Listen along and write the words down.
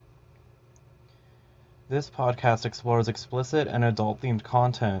This podcast explores explicit and adult-themed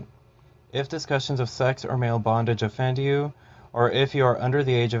content. If discussions of sex or male bondage offend you, or if you are under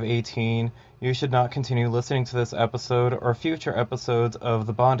the age of 18, you should not continue listening to this episode or future episodes of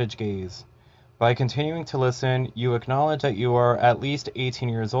The Bondage Gaze. By continuing to listen, you acknowledge that you are at least 18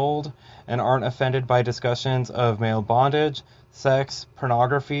 years old and aren't offended by discussions of male bondage, sex,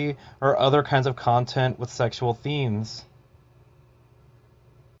 pornography, or other kinds of content with sexual themes.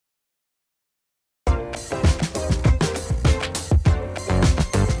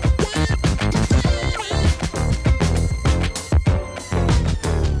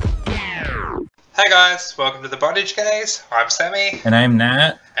 Hey guys, welcome to the Bondage Gaze. I'm Sammy. And I'm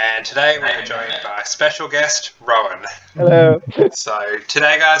Nat. And today we are joined by special guest, Rowan. Hello. So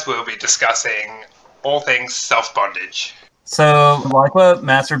today, guys, we'll be discussing all things self-bondage. So, like what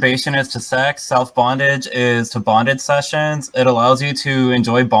masturbation is to sex, self-bondage is to bondage sessions. It allows you to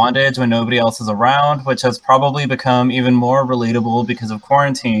enjoy bondage when nobody else is around, which has probably become even more relatable because of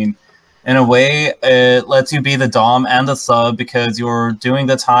quarantine. In a way, it lets you be the dom and the sub because you're doing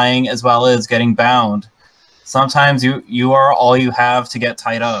the tying as well as getting bound. Sometimes you are all you have to get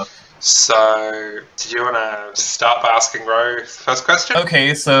tied up. So, do you want to start by asking Ro the first question?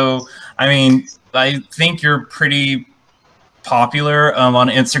 Okay, so, I think you're pretty popular on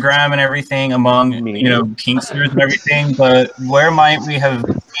Instagram and everything among, kinksters and everything, but where might we have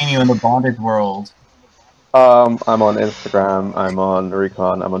seen you in the bondage world? I'm on Instagram, I'm on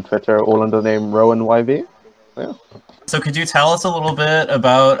Recon, I'm on Twitter, all under the name rowanyv. Yeah. So could you tell us a little bit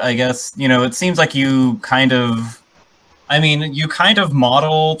about, I guess, it seems like you kind of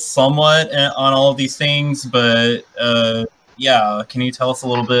modeled somewhat on all of these things, but can you tell us a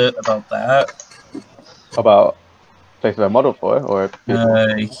little bit about that? About places I modeled for, or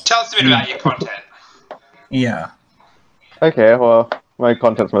tell us a bit about your content. Yeah. Okay, well, my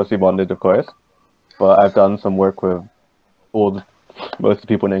content's mostly bondage, of course, but I've done some work with most of the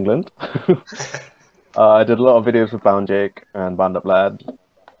people in England. I did a lot of videos with Bound Jake and Band Up Lad.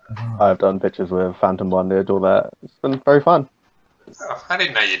 I've done pictures with Phantom Bondage, all that. It's been very fun. Oh, I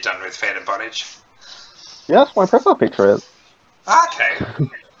didn't know you'd done with Phantom Bondage. Yeah, that's what my profile picture is. Okay.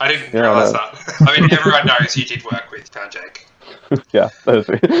 I didn't realise that. I mean, everyone knows you did work with Bound Jake. Yeah, that is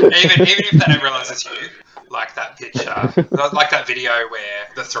me. Even if they don't realise it's you, like that picture, like that video where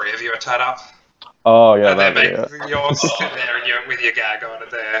the three of you are tied up. Oh, yeah, and that video. video. You're sitting there and you're with your gag on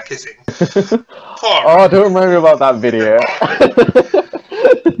and they're kissing. Oh, don't remind me about that video.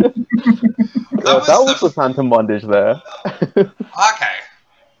 that was the Phantom Bondage there. Okay.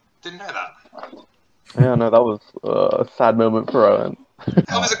 Didn't know that. Yeah, no, that was a sad moment for Rowan.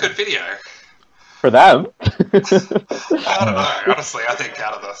 That was a good video. For them? I don't know. Honestly, I think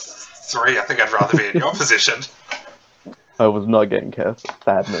out of the three, I think I'd rather be in your position. I was not getting kissed.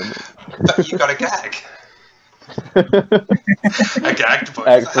 Sad moment. But you got a gag. A gagged boy.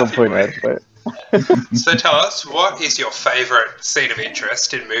 Excellent point, Ed. So tell us, what is your favourite scene of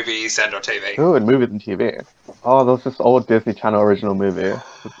interest in movies and or TV? Oh, in movies and TV. Oh, there was this old Disney Channel original movie.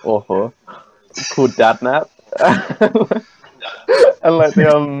 It's awful. It's called Dad Nap. And like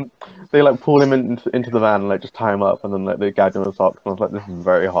they like pull him into the van and like just tie him up and then like they gag him with socks and I was like, this is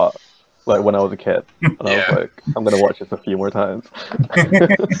very hot. Like when I was a kid, and I was like, I'm gonna watch this a few more times. But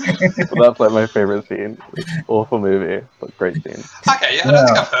that's like my favorite scene. Awful movie, but great scene. Okay, yeah, I don't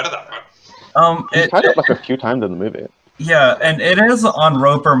think I've heard of that one. It's tied up like a few times in the movie. Yeah, and it is on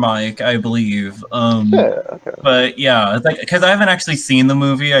Roper Mic, I believe. Okay. But yeah, because I haven't actually seen the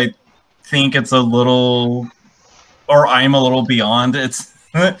movie, I think it's a little, or I'm a little beyond its.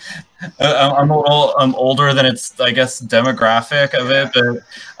 I'm a little older than its, I guess, demographic of it, but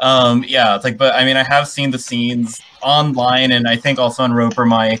it's like, but I mean, I have seen the scenes online and I think also on Roper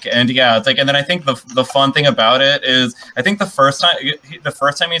Mic, and yeah, it's like, and then I think the fun thing about it is, I think the first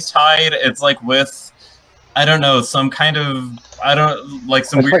time he's tied, it's like with, I don't know, some kind of, some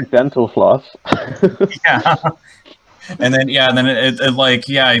it's weird like dental floss. Yeah. And then it like,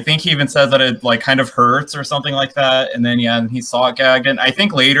 I think he even says that it like kind of hurts or something like that. And then and he saw it gagged. And I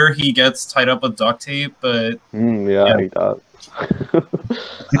think later he gets tied up with duct tape, but he does. Oh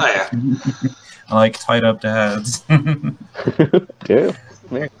yeah. I like tied up dads. Yeah. Oh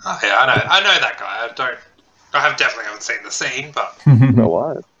yeah, I know that guy. I definitely haven't seen the scene, but No,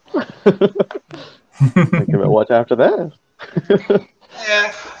 what? Think of it. Watch after this.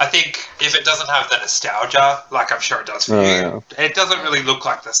 yeah, I think if it doesn't have the nostalgia, like I'm sure it does for you, it doesn't really look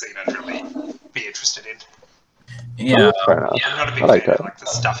like the scene I'd really be interested in. Yeah. I'm not a big fan of like the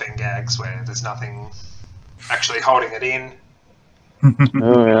stuffing gags where there's nothing actually holding it in.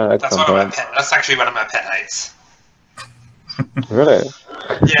 Oh yeah, That's actually one of my pet hates. Really?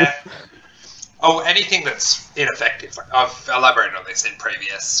 Yeah. anything that's ineffective. Like I've elaborated on this in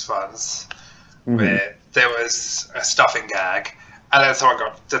previous ones, where there was a stuffing gag, and then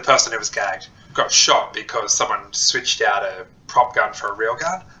the person who was gagged got shot because someone switched out a prop gun for a real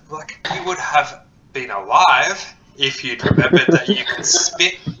gun. Like, you would have been alive if you'd remembered that you could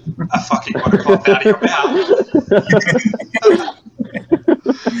spit a fucking water cloth out of your mouth.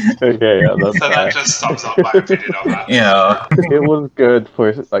 Okay, yeah, that's so that just sums up my opinion on that. Yeah. It was good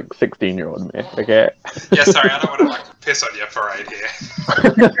for like 16-year-old me. Okay. Yeah, sorry, I don't want to piss on your parade here.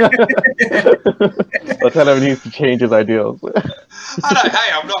 I'll tell him he needs to change his ideals. I know.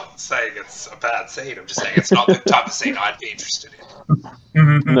 Hey, I'm not saying it's a bad scene. I'm just saying it's not the type of scene I'd be interested in.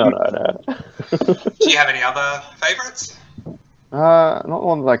 No. Do you have any other favourites? Not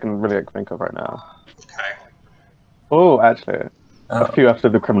ones I can really think of right now. Okay. Oh, actually, a few after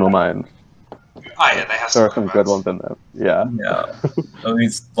the Criminal Minds. Oh yeah, they have there are some good ones in there. Yeah. Yeah.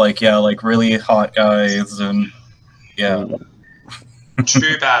 These like really hot guys and yeah.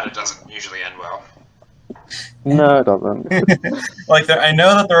 Too bad it doesn't usually end well. No, it doesn't. Like I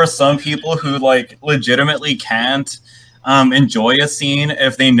know that there are some people who like legitimately can't enjoy a scene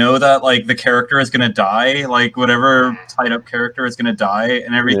if they know that like the character is gonna die, like whatever tied up character is gonna die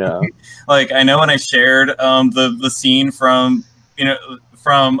and everything. Yeah. Like I know when I shared the scene from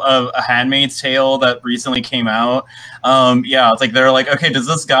A Handmaid's Tale that recently came out. Yeah, it's like they're like, okay, does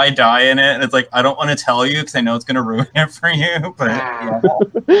this guy die in it? And it's like, I don't want to tell you because I know it's gonna ruin it for you. But yeah.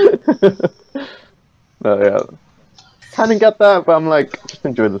 No, yeah. Kind of get that, but I'm like, just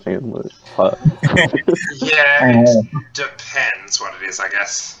enjoy the scene. Yeah, it depends what it is, I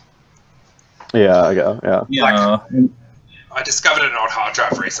guess. Yeah, I guess, yeah. Like, I discovered an old hard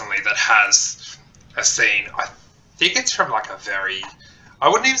drive recently that has a scene. I think it's from like a very, I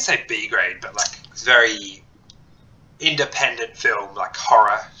wouldn't even say B grade, but like very independent film, like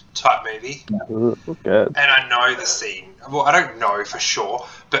horror type movie. Ooh, good. And I know the scene. Well, I don't know for sure,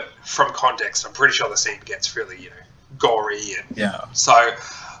 but from context, I'm pretty sure the scene gets really, gory. And so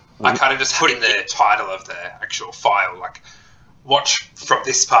I kind of just put in the title of the actual file, like, watch from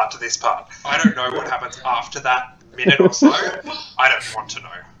this part to this part. I don't know what happens after that minute or so. I don't want to know.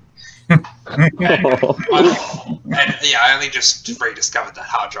 I only just rediscovered that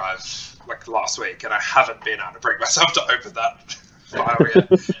hard drive like last week, and I haven't been able to bring myself to open that file yet.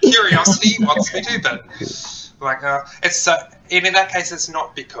 Curiosity wants me to, but like it's in that case, it's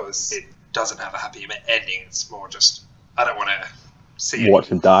not because it doesn't have a happy ending. It's more just I don't want to see watch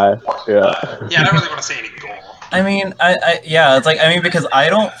him die. Yeah. I don't really want to see any gore. I mean, it's like, because I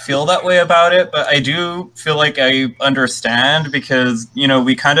don't feel that way about it, but I do feel like I understand because,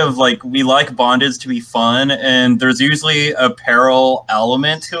 we kind of like, we like Bondage to be fun and there's usually a peril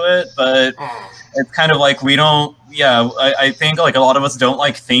element to it, but it's kind of like we don't, I think like a lot of us don't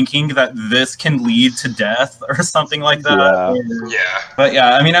like thinking that this can lead to death or something like that. Yeah. But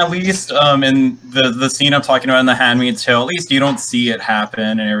at least in the scene I'm talking about in The Handmaid's Tale, at least you don't see it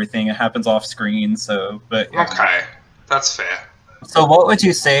happen and everything. It happens off screen, so, but yeah. Okay, that's fair. So what would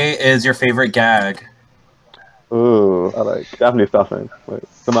you say is your favorite gag? Ooh, I like definitely stuffing. Like,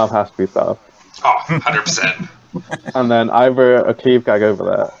 the mouth has to be stuffed. Oh, 100%. And then either a cleave gag over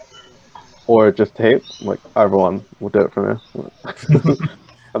there, or just tape, like either one will do it for me.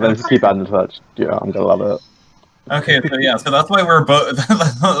 And then just keep adding touch. Yeah, I'm gonna love it. Okay, so that's why we're both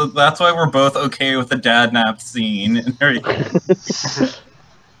that's why we're both okay with the dad nap scene and everything.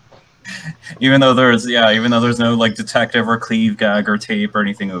 even though there's no like detective or cleave gag or tape or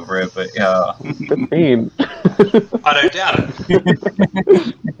anything over it, but yeah. Good scene. I don't doubt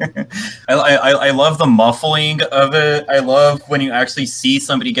it. I love the muffling of it. I love when you actually see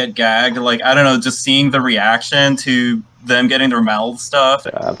somebody get gagged. Like, I don't know, just seeing the reaction to them getting their mouth stuffed.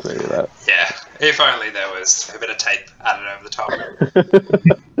 Yeah, absolutely that. Yeah, if only there was a bit of tape added over the top.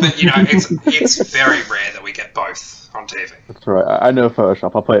 But it's very rare that we get both on TV. That's right. I know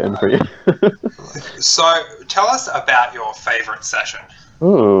Photoshop. I'll put it in for you. So, tell us about your favourite session.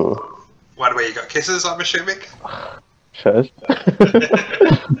 Ooh. One where you got kisses, I'm assuming? Sure.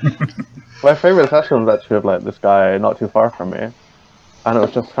 My favourite session was actually of like this guy not too far from me, and it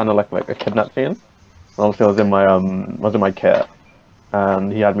was just kind of like a kidnap scene. And obviously, I was in my kit,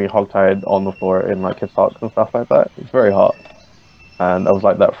 and he had me hogtied on the floor in like his socks and stuff like that. It was very hot, and I was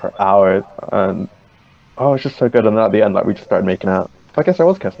like that for hours, and it was just so good. And then at the end, like we just started making out. So I guess I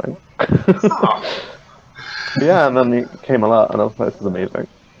was kissing. Yeah, and then he came a lot, and I was like, this is amazing.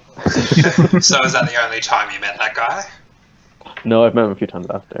 So is that the only time you met that guy? No, I've met him a few times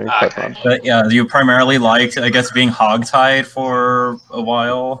after. Okay. But you primarily liked, I guess, being hogtied for a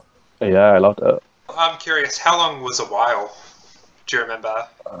while. Yeah, I loved it. I'm curious, how long was a while? Do you remember?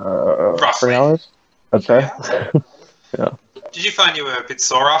 3 hours, I'd say. Yeah. Did you find you were a bit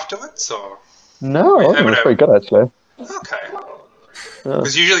sore afterwards, or? No, it was pretty good actually. Okay. Yeah.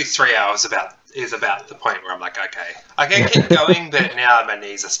 Because usually 3 hours is about the point where I'm like, okay, I can keep going, but now my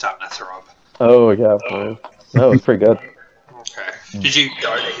knees are starting to throb. Oh yeah, no, it was pretty good. Okay. Did you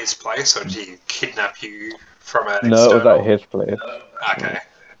go to his place, or did he kidnap you from an No, external? it was at his place. Okay.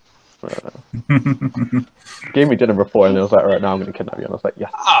 Gave me dinner before, and it was like, right now I'm going to kidnap you, and I was like,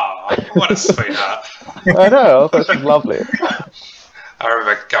 yes. Oh, what a sweetheart. I know, I was like, she's lovely. I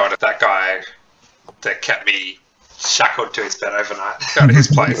remember going to that guy that kept me shackled to his bed overnight, going to his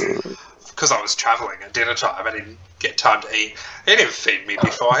place. Because I was travelling at dinner time, I didn't get time to eat. He didn't feed me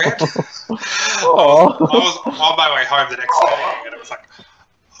beforehand. I was on my way home the next day, and it was like,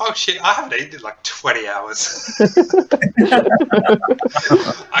 oh shit, I haven't eaten in like 20 hours.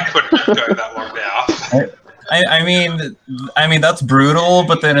 I couldn't go that long now. I mean that's brutal,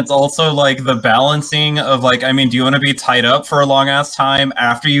 but then it's also like the balancing of like, I mean, do you want to be tied up for a long ass time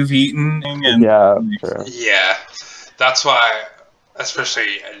after you've eaten? And Yeah, sure. Yeah, that's why,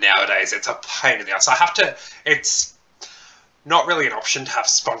 especially nowadays, it's a pain in the ass. It's not really an option to have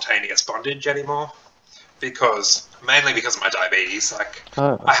spontaneous bondage anymore, mainly because of my diabetes. Like,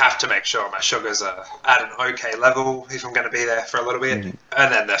 I have to make sure my sugars are at an okay level if I'm going to be there for a little bit.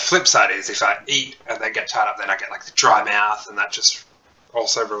 And then the flip side is, if I eat and then get tied up, then I get like the dry mouth, and that just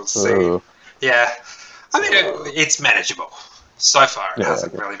also ruins the scene. Yeah, I mean, it's manageable. So far, it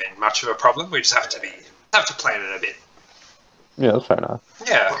hasn't really been much of a problem. We just have to plan it a bit. Yeah, that's fair enough.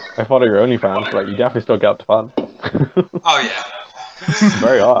 Yeah. I follow your OnlyFans, but like, you definitely still get up to fun. Oh, yeah.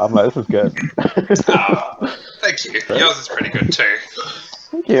 Very hot. I'm like, this is good. Thank you. Yours is pretty good too.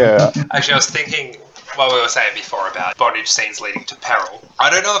 Thank you. Actually, I was thinking, what we were saying before about bondage scenes leading to peril. I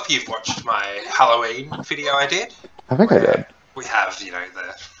don't know if you've watched my Halloween video I did. I think I did. We have, the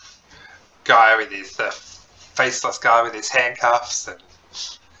guy with the faceless guy with his handcuffs. And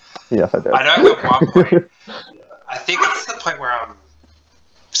Yes, I did. I know at one point, I think it's the point where I'm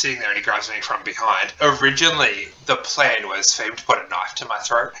sitting there and he grabs me from behind. Originally, the plan was for him to put a knife to my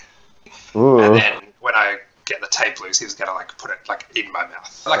throat. Ooh. And then when I get the tape loose, he was going to like put it like in my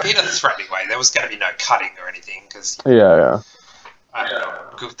mouth, like in a threatening way. There was going to be no cutting or anything because Yeah. I'm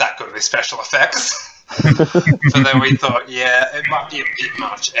not that good with special effects. So then we thought, yeah, it might be a bit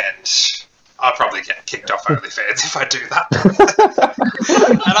much, and I'll probably get kicked off OnlyFans if I do that.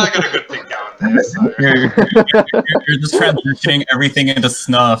 And I got a good thing going there. So. You're just transitioning everything into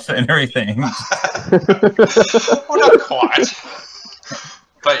snuff and everything. Well, not quite.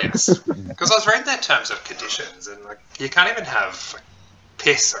 But yes, because I was reading their terms of conditions, and like you can't even have like,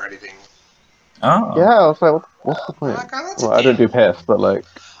 piss or anything. Oh. Yeah, I was like, what's the point? Like, oh, Well, I don't do piss, but like...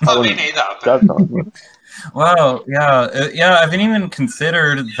 Oh, me neither. But... Wow, yeah, I haven't even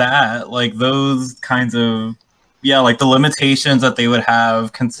considered that, like those kinds of, like the limitations that they would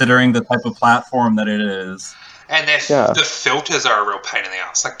have considering the type of platform that it is. And the filters are a real pain in the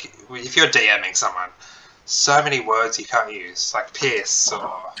ass. Like, if you're DMing someone, so many words you can't use, like piss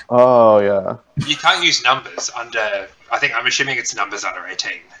or... Oh, yeah. You can't use numbers under... I'm assuming it's numbers under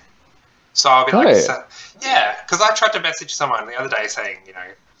 18. So I'll be like... Right. Yeah, because I tried to message someone the other day saying,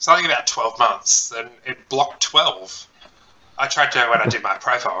 something about 12 months, and it blocked 12. I tried to, when I did my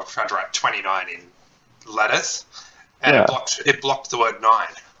profile, I tried to write 29 in letters, and it blocked the word 9.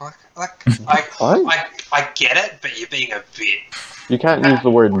 I get it, but you're being a bit... You can't use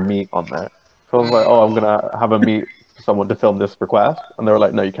the word meat on there. So I was like, I'm going to have a meet for someone to film this request, and they were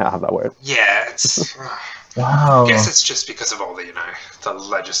like, no, you can't have that word. Yeah, it's... Wow. I guess it's just because of all the, the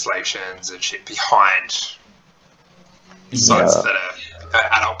legislations and shit behind sites that are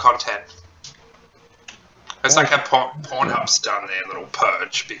adult content. It's like how Pornhub's done their little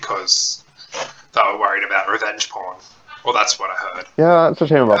purge because they were worried about revenge porn. Well, that's what I heard. Yeah, it's a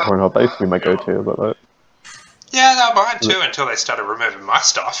shame about Pornhub. That used to be my go-to, but like... Yeah, they were mine too until they started removing my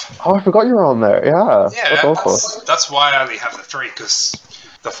stuff. Oh, I forgot you were on there. Yeah, that's awful. That's why I only have the 3, because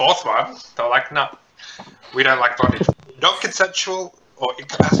the 4th one, they were like, no, we don't like bondage. Not consensual or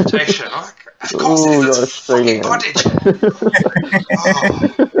incapacitation. I'm like, of course it is. It's fucking bondage.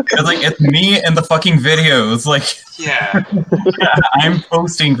 It's like, it's me and the fucking videos. Like, yeah. I'm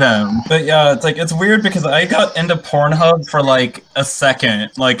posting them. But yeah, it's like, it's weird because I got into Pornhub for like a second.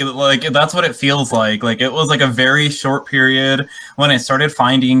 Like that's what it feels like. Like, it was like a very short period when I started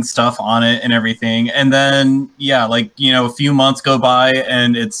finding stuff on it and everything. And then, a few months go by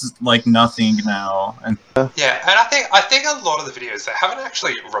and it's like nothing now. And yeah, and I think a lot of the videos, they haven't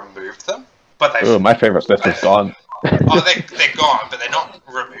actually removed them, but they've... Oh, my favorite list is gone. They're gone, but they're not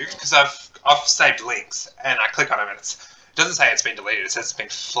removed, because I've saved links, and I click on them, and It doesn't say it's been deleted. It says it's been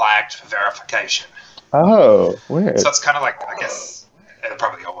flagged for verification. Oh, weird. So it's kind of like, I guess, it'll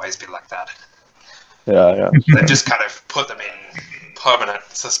probably always be like that. Yeah. They just kind of put them in permanent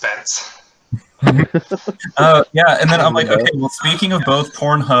suspense. Yeah, and then I'm like, okay, well, speaking of both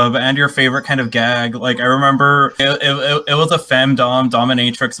Pornhub and your favorite kind of gag, like I remember it was a femdom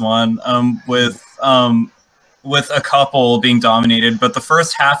dominatrix one, with a couple being dominated, but the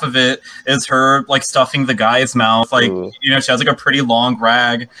first half of it is her like stuffing the guy's mouth, like you know, she has like a pretty long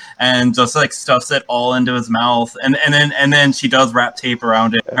rag and just like stuffs it all into his mouth, and then she does wrap tape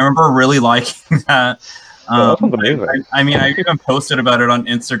around it. I remember really liking that. That sounds amazing. I mean, I even posted about it on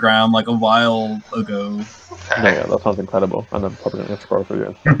Instagram like a while ago. Yeah, that sounds incredible. And I'm probably going to scroll through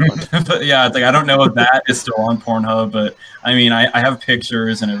it. But yeah, it's like I don't know if that is still on Pornhub, but I mean, I have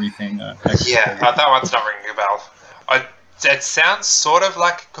pictures and everything. That one's not ringing a bell. It sounds sort of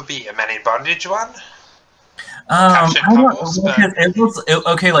like it could be a Men in Bondage one. I don't know,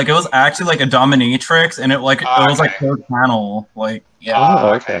 it was actually like a dominatrix, and it was like her channel, like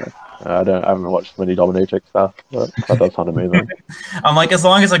okay. I haven't watched many dominatrix stuff, but that does sound amazing. I'm like, as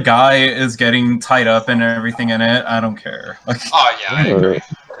long as a guy is getting tied up and everything in it, I don't care. Like, I agree.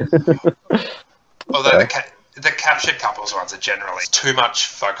 Although the captured couples ones are generally too much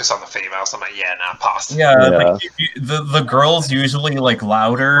focus on the females. I'm like, pass. Yeah. Like, the girls usually like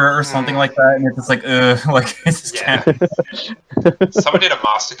louder or something like that, and it's just like, like I just can't. Someone did a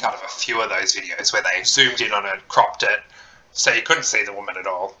master cut of a few of those videos where they zoomed in on it, cropped it, so you couldn't see the woman at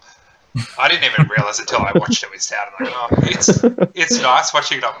all. I didn't even realize until I watched it with sound. I'm like, it's nice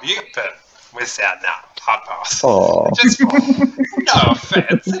watching it on mute, but with sound, hard pass. No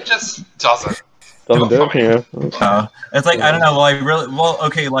offense, it just doesn't do it here. It's like, I don't know. I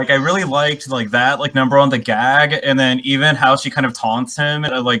really liked like that, like number one, the gag, and then even how she kind of taunts him,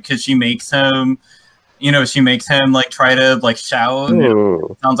 like because she makes him like try to like shout.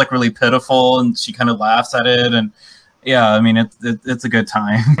 It sounds like really pitiful, and she kind of laughs at it, and yeah, I mean it's a good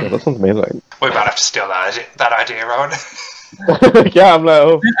time. Yeah, that sounds amazing. We might have to steal that idea, Rowan. Yeah, I'm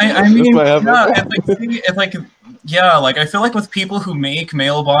like, I mean, it's like yeah, like I feel like with people who make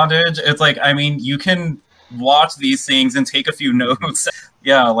male bondage, it's like, I mean, you can watch these things and take a few notes.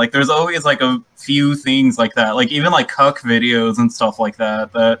 Yeah, like there's always like a few things like that, like even like cuck videos and stuff like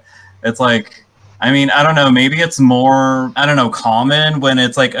that. That it's like, I mean, I don't know, maybe it's more, I don't know, common when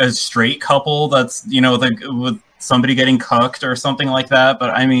it's like a straight couple that's, you know, like with somebody getting cucked or something like that. But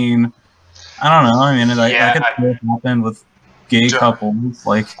I mean, I don't know. I mean, that could still happen with gay couples.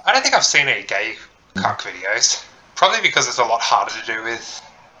 Like, I don't think I've seen any gay cuck videos. Probably because it's a lot harder to do with.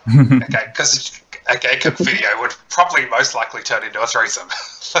 Because a gay cuck video would probably most likely turn into a threesome.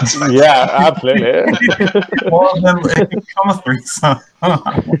 Absolutely. Well, then it could become a threesome.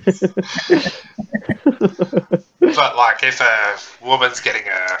 But like, if a woman's getting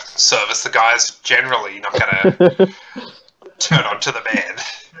a service, the guy's generally not going to turn on to the man.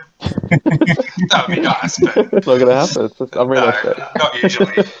 That would be nice, but it's not going to happen. It's just unrealistic. No, not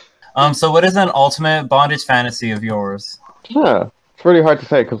usually. So what is an ultimate bondage fantasy of yours? Yeah, it's really hard to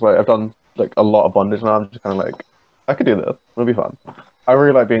say because like I've done like a lot of bondage now. I'm just kind of like, I could do this. It'll be fun. I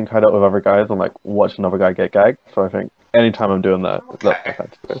really like being tied up with other guys and like watch another guy get gagged. So I think anytime I'm doing that,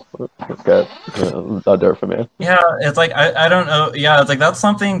 that's good. That'll do it for me. Yeah, it's like I don't know. Yeah, it's like that's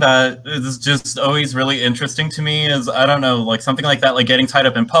something that is just always really interesting to me. Is I don't know, like something like that, like getting tied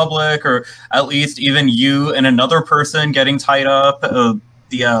up in public, or at least even you and another person getting tied up.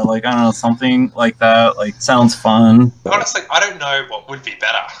 Yeah, like I don't know, something like that. Like sounds fun. Honestly, I don't know what would be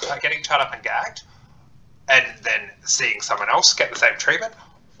better, like getting tied up and gagged, and then seeing someone else get the same treatment,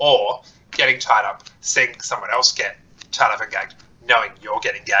 or getting tied up, seeing someone else get tied up and gagged, knowing you're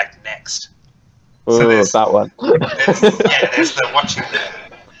getting gagged next. So there's that one. There's the watching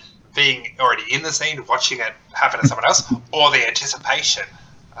being already in the scene, watching it happen to someone else, or the anticipation.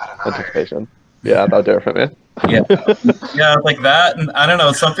 I don't know. Anticipation. Yeah, that'll do it for me. Yeah, like that, and I don't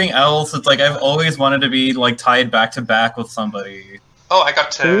know, something else. It's like I've always wanted to be like tied back to back with somebody. Oh, I got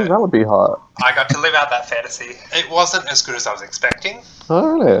to. That would be hot. I got to live out that fantasy. It wasn't as good as I was expecting.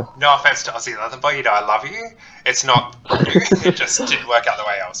 Oh, really? No offense to Aussie Leatherboy, you know I love you. It's not you. It just didn't work out the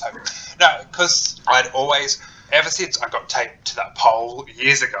way I was hoping. No, because I'd always, ever since I got taped to that pole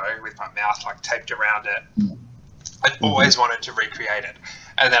years ago with my mouth like taped around it, I'd always wanted to recreate it.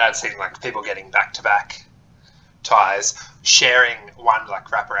 And then I'd seen like people getting back-to-back ties, sharing one like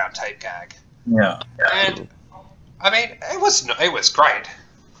wraparound tape gag. Yeah. And I mean, it was great.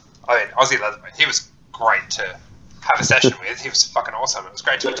 I mean, Aussie Leatherboy, he was great to have a session with. He was fucking awesome. It was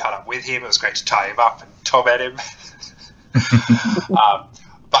great to be tied up with him. It was great to tie him up and torment him.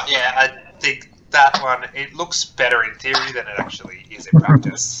 But yeah, I think that one, it looks better in theory than it actually is in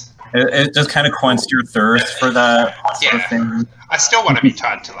practice. It just kind of quenched your thirst for that sort of thing. I still want to be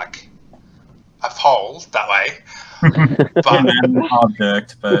tied to like a pole that way, but An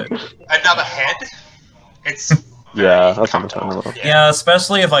object, but another head, it's Yeah, very that's comfortable. understandable. yeah,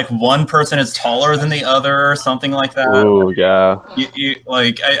 especially if like one person is taller than the other or something like that. Oh, yeah. You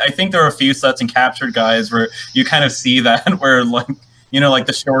like I think there are a few sets in Captured Guys where you kind of see that where like like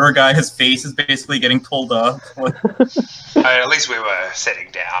the shorter guy, his face is basically getting pulled up. Like, At least we were sitting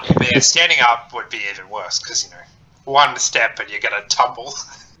down. But yeah, standing up would be even worse because one step and you're gonna tumble.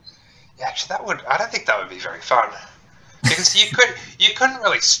 Yeah, actually, I don't think that would be very fun because you couldn't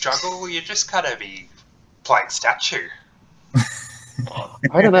really struggle. You just kind of be playing statue.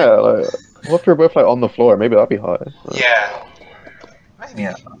 I don't know. Like, what if we're both like on the floor? Maybe that'd be hard. Yeah. Maybe.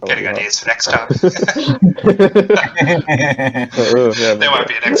 Yeah. Getting ideas for next time. Oh, yeah, There won't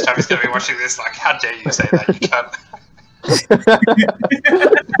be a next time he's going to be watching this like, how dare you say that, you cunt.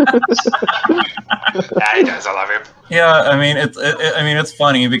 Nah, he knows I love him. yeah, I mean it's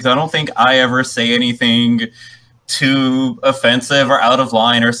funny because I don't think I ever say anything too offensive or out of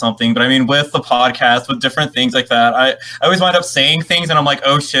line or something, but I mean with the podcast, with different things like that, I always wind up saying things and I'm like,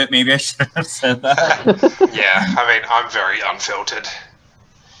 oh shit, maybe I shouldn't have said that. Yeah, I mean, I'm very unfiltered.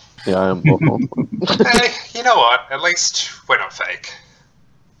 Yeah, I am awful. Hey, you know what? At least we're not fake.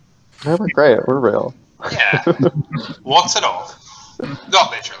 Yeah, we're great. We're real. Yeah. What's it all?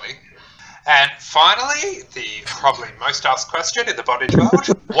 Not literally. And finally, the probably most asked question in the bondage world: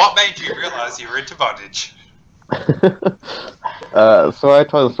 what made you realise you were into bondage? So I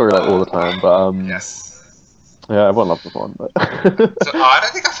tell the story like all the time, but Yes. yeah, everyone loves this one. But So, I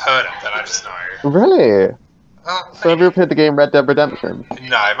don't think I've heard it, but I just know. really, Oh, so have you ever played the game Red Dead Redemption?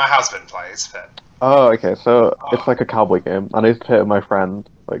 no, my husband plays, but Oh, okay. So it's like a cowboy game, and I used to play it with my friend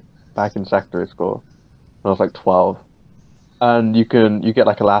like back in secondary school when I was like 12. And you get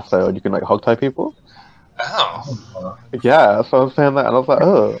like a lasso, and you can like hog tie people. oh, Yeah, so I was saying that, and I was like,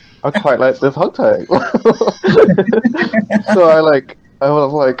 oh, I quite like this hog tying. So I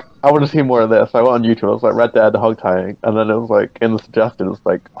was like, I want to see more of this. So I went on YouTube. I was like, Red Dead hog tying, and then it was like in the suggestions,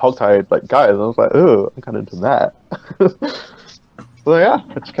 like hog tied like guys. And I was like, oh, I'm kind of into that. So yeah,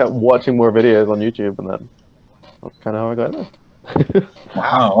 I just kept watching more videos on YouTube, and then that's kind of how I got in there.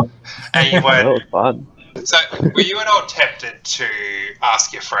 Wow. and you That weren't. was fun. So, were you at all tempted to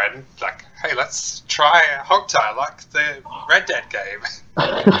ask your friend, like, hey, let's try a hog tie like the Red Dead game?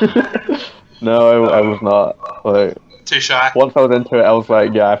 No, I was not. Like, Too shy? once I was into it, I was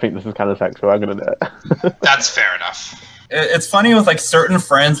like, yeah, I think this is kind of sexual. I'm gonna do it. That's fair enough. It's funny with like certain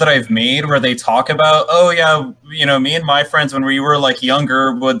friends that I've made where they talk about, oh yeah, me and my friends when we were like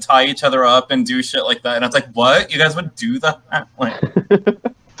younger would tie each other up and do shit like that, and I was like, what? You guys would do that? Like,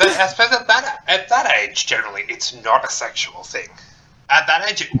 But I suppose at that age, generally, it's not a sexual thing. At that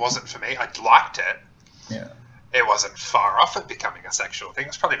age, it wasn't for me. I liked it. yeah. It wasn't far off of becoming a sexual thing. It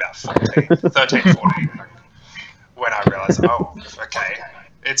was probably about 13, 14, when I realised, oh, okay,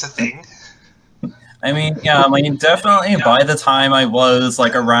 it's a thing. I mean, definitely by the time I was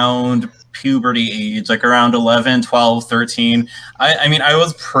like around puberty age, like around 11, 12, 13, I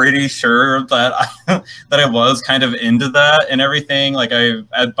was pretty sure that I was kind of into that and everything. Like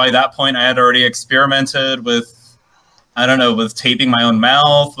by that point I had already experimented with, I don't know, with taping my own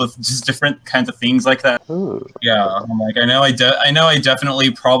mouth, with just different kinds of things like that. Ooh. Yeah, I'm like, I know I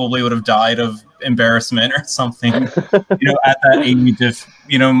definitely probably would have died of embarrassment or something, at that age if,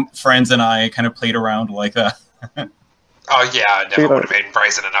 friends and I kind of played around like that. Oh yeah, I never would have been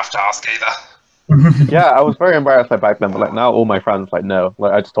brazen enough to ask either. Yeah, I was very embarrassed like, back then, but like now all my friends like know.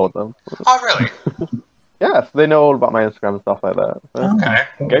 Like I just told them. Oh really? Yeah, so they know all about my Instagram and stuff like that.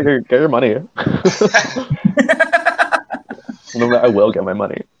 So Okay. get your money. No, I will get my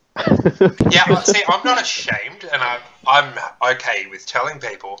money. Yeah, see, I'm not ashamed, and I'm okay with telling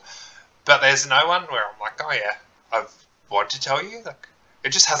people, but there's no one where I'm like, oh yeah, I want to tell you. Like, it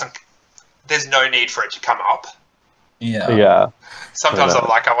just hasn't. There's no need for it to come up. Yeah. Yeah. Sometimes I'm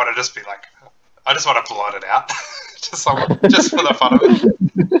like, I want to just be like, I just want to blot it out, just for the fun of it.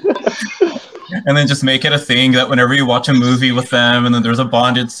 And then just make it a thing that whenever you watch a movie with them and then there's a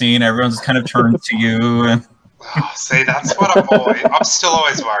bondage scene, everyone just kind of turns to you. And Oh, see, that's what I'm still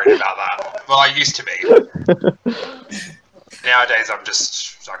always worried about that. Well, I used to be. Nowadays, I'm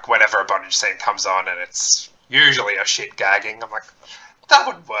just like, whenever a bondage scene comes on and it's usually a shit gagging, I'm like, that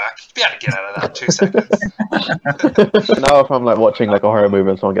would work. You'd be able to get out of that in 2 seconds. Now if I'm like watching like a horror movie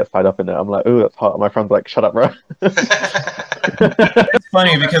and someone gets tied up in it, I'm like, ooh, that's hot. My friend's like, shut up, bro. It's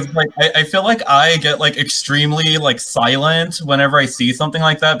funny because like I feel like I get like extremely like silent whenever I see something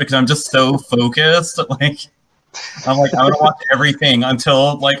like that because I'm just so focused. Like I'm like I want to watch everything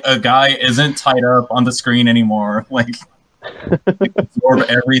until like a guy isn't tied up on the screen anymore. Like absorb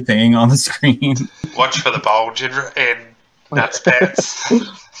everything on the screen. Watch for the bulge in Nat's pants. Oh,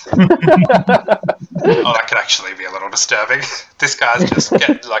 that could actually be a little disturbing. This guy's just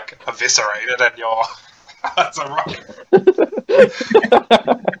getting like eviscerated, and you're. That's a rock.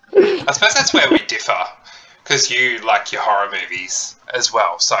 I suppose that's where we differ, because you like your horror movies as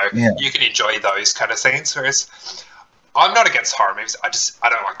well, so you can enjoy those kind of scenes. Whereas I'm not against horror movies. I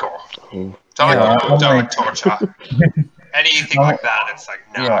don't like gore. Don't like torture. Anything like that, it's like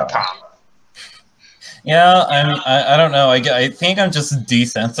no, I can't. Yeah, I mean, I don't know. I think I'm just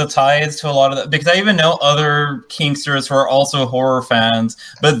desensitized to a lot of that because I even know other Kinksters who are also horror fans,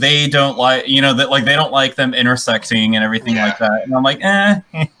 but they don't like, that like they don't like them intersecting and everything like that. And I'm like,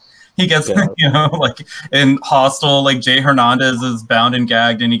 he gets, like in Hostel, like Jay Hernandez is bound and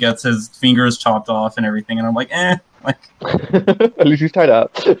gagged and he gets his fingers chopped off and everything, and I'm like, like. At least he's tied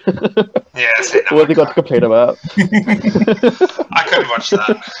up. What they got to complain about? I couldn't watch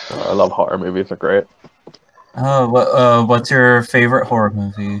that. I love horror movies; they're great. Oh, what's your favorite horror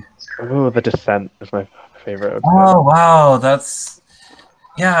movie? Oh, The Descent is my favorite. Oh wow, that's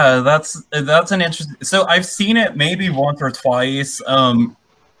an interesting. So I've seen it maybe once or twice.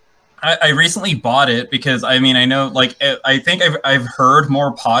 I recently bought it because I know like I think I've heard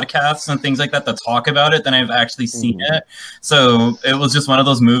more podcasts and things like that talk about it than I've actually seen it. So it was just one of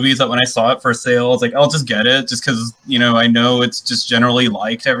those movies that when I saw it for sale, I was like, I'll just get it just because I know it's just generally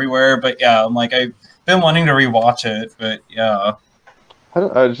liked everywhere. But yeah, I'm like I've been wanting to rewatch it, but yeah.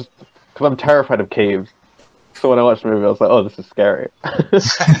 I just because I'm terrified of caves. So when I watched the movie, I was like, "Oh, this is scary."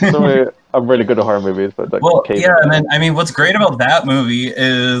 So I'm really good at horror movies, but like, and then what's great about that movie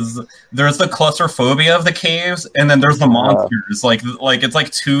is there's the claustrophobia of the caves, and then there's the monsters. Like it's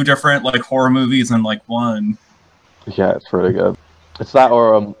like two different like horror movies in like one. Yeah, it's really good. It's that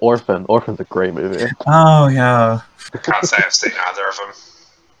or Orphan. Orphan's a great movie. Oh yeah. I can't say I've seen either of them.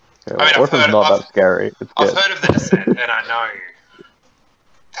 Yeah, Orphan's not that scary. I've heard of The Descent, and I know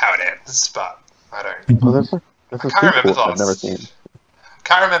how it ends, but I don't. Well, I can't remember the last. I've never seen.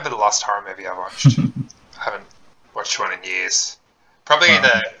 Can't remember the last horror movie I watched. I haven't watched one in years. Probably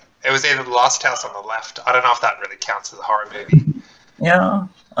it was either The Last House on the Left. I don't know if that really counts as a horror movie. Yeah,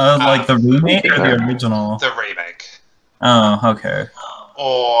 like the remake or the original. The remake. Oh, okay.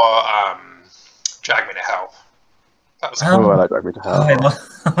 Or Drag Me to Hell. That was cool. I like Drag Me to Hell.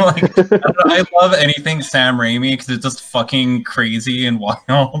 I love anything Sam Raimi because it's just fucking crazy and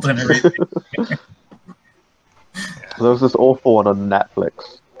wild and everything. There was this awful one on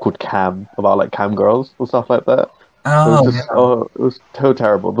Netflix called Cam, about like cam girls and stuff like that. It was so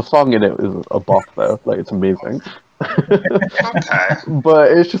terrible. The song in it is a bop though, like it's amazing. Okay.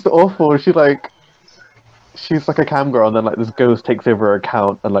 But it's just awful. She's like a cam girl, and then like this ghost takes over her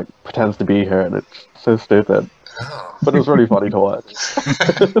account and like pretends to be her, and it's so stupid. But it was really funny to watch.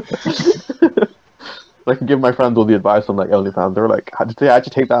 I can give my friends all the advice on like OnlyFans. They were like, "Did they actually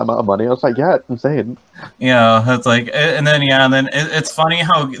take that amount of money?" I was like, "Yeah, it's insane." Yeah, it's like, and then it's funny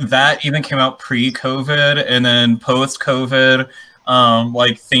how that even came out pre-COVID, and then post-COVID,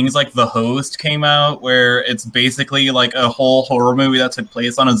 like things like The Host came out, where it's basically like a whole horror movie that took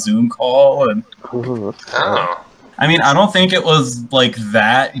place on a Zoom call, and I don't think it was like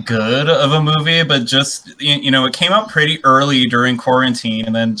that good of a movie, but just it came out pretty early during quarantine,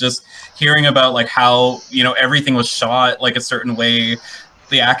 and then just hearing about like how everything was shot like a certain way,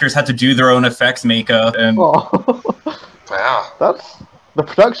 the actors had to do their own effects makeup, and wow, the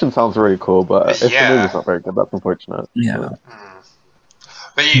production sounds really cool, but if the movie's not very good, that's unfortunate. Yeah.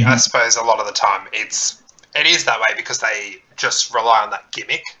 But I suppose a lot of the time it is that way because they just rely on that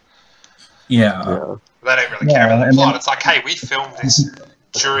gimmick. Yeah. They don't really care about the plot. It's like, hey, we filmed this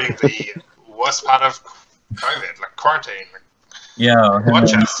during the worst part of COVID, like quarantine.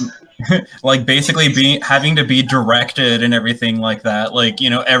 Watch us. Like basically having to be directed and everything like that. Like,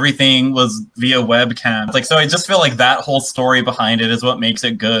 everything was via webcam. Like, so I just feel like that whole story behind it is what makes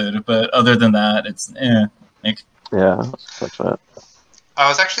it good. But other than that, it's Yeah, that's it. I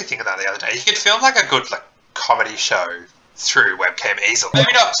was actually thinking that the other day. You could film like a good like comedy show through webcam easily.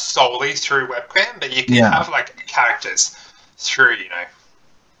 Maybe not solely through webcam, but you can have like characters through,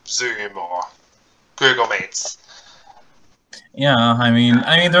 Zoom or Google Meets. Yeah, I mean,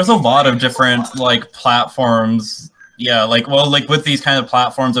 there's a lot of different like platforms, yeah, like, well, like with these kind of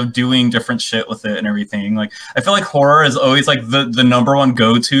platforms of doing different shit with it and everything, like I feel like horror is always like the number one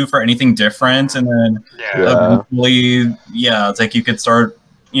go-to for anything different, and then eventually, it's like you could start,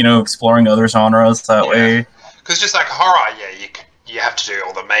 exploring other genres that way. Because just like horror, you have to do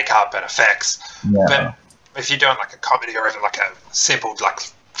all the makeup and effects. Yeah. But if you're doing like a comedy or even like a simple like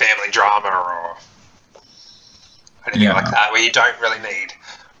family drama or anything like that, where you don't really need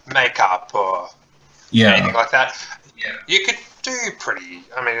makeup or anything like that, you could do pretty.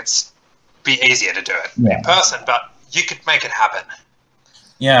 I mean, it's be easier to do it in person, but you could make it happen.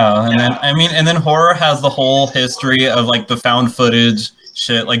 Yeah, and then horror has the whole history of like the found footage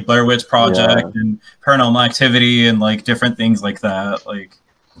shit, like Blair Witch Project and Paranormal Activity and like different things like that. Like,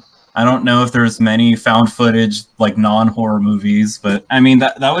 I don't know if there's many found footage like non-horror movies, but I mean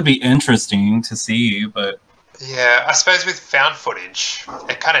that would be interesting to see. But yeah, I suppose with found footage,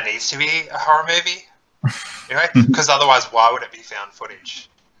 it kind of needs to be a horror movie, because otherwise, why would it be found footage?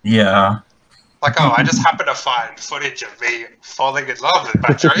 Yeah. Like, I just happen to find footage of me falling in love with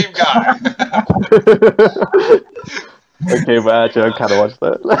my dream guy. Okay, but actually, I kind of watched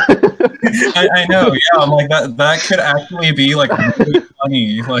that. I know, I'm like that could actually be like really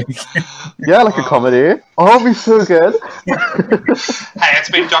funny, like like a comedy. Oh, it'd be so good. Hey,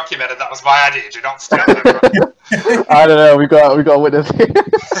 it's been documented. That was my idea. Do not steal it. I don't know. We got a witness here.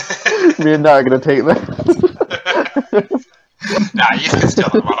 Me and Nat are gonna take this. Nah, you can steal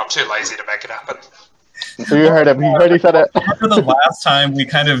it, but I'm too lazy to make it happen. You heard him. You heard he said it. I remember the last time we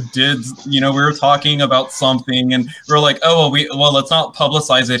kind of did, we were talking about something and we were like, oh, well, let's not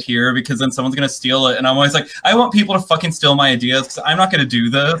publicize it here because then someone's going to steal it. And I'm always like, I want people to fucking steal my ideas because I'm not going to do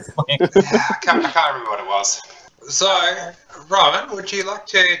this. I can't remember what it was. So, Rowan, would you like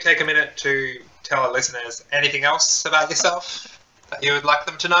to take a minute to tell our listeners anything else about yourself that you would like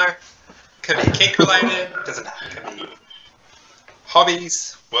them to know? Could be kink related, doesn't have to be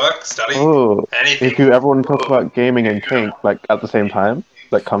hobbies, work, study, anything. If you ever want to talk about gaming and kink like at the same time,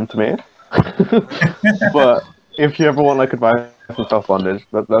 like come to me. But if you ever want like advice on self bondage,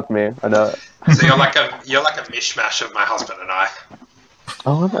 that's me. I know it. So you're like a mishmash of my husband and I.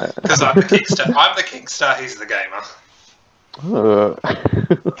 Oh, am I? Because I'm the kinkster. I'm the kinkster. He's the gamer.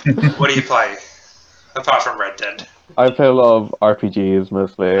 What do you play apart from Red Dead? I play a lot of RPGs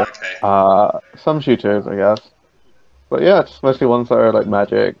mostly. Okay. Some shooters, I guess. But yeah, it's mostly ones that are like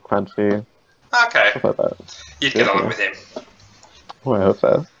magic, fantasy. Okay. Stuff like that. You'd get along with him. Oh, I hope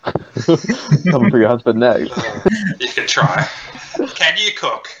so. Coming for your husband next. You can try. Can you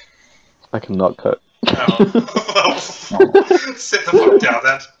cook? I cannot cook. Oh. Sit the fuck down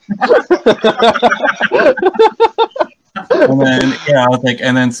then.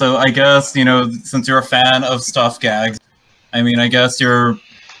 And then, so I guess, since you're a fan of stuffed gags, I mean, I guess you're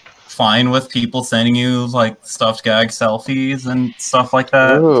fine with people sending you like stuffed gag selfies and stuff like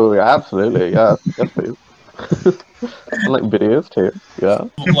that. Oh, yeah, absolutely, yeah. Yes, please. I like videos too. Yeah.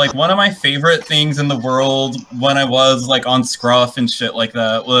 Like one of my favorite things in the world when I was like on Scruff and shit like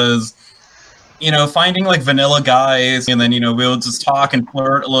that was, finding like vanilla guys, and then we'll just talk and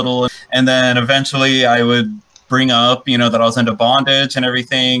flirt a little, and then eventually I would bring up that I was into bondage and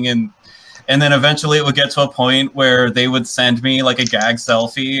everything, and then eventually it would get to a point where they would send me like a gag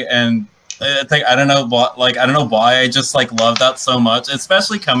selfie, and I don't know why I just like love that so much,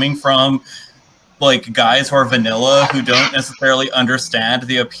 especially coming from like guys who are vanilla who don't necessarily understand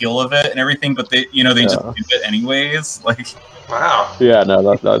the appeal of it and everything, but they just do it anyways. Like, wow. Yeah, no,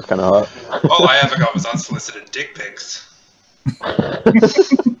 that's kind of hot. All I ever got was unsolicited dick pics.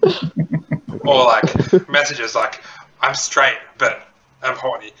 Or like messages like, "I'm straight, but I'm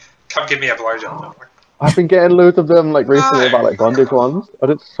horny. Come give me a blowjob." I've been getting loads of them like recently about like bondage ones, but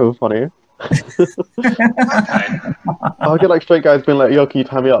it's so funny. Okay. I'll get like straight guys being like, "Yo, can you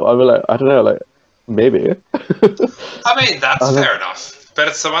tie me up?" I'll be like, "I don't know, like maybe." I mean, that's fair enough, but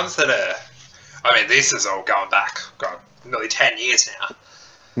it's the ones that are. I mean, this is all going back, nearly 10 years now.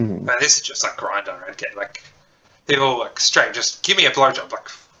 Mm-hmm. Man, this is just like Grindr. I'd get like people like straight, just give me a blowjob, like.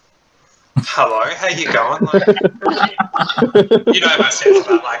 Hello, how you going? Like, you know my sense of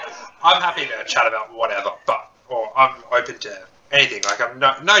that. Like, I'm happy to chat about whatever, or I'm open to anything. Like, I'm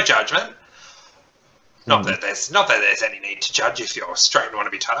no judgment. Not that there's any need to judge if you're straight and want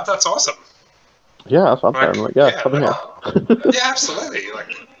to be tied up. That's awesome. Yeah, that's what I'm saying. Like, yeah, come here. Yeah, absolutely.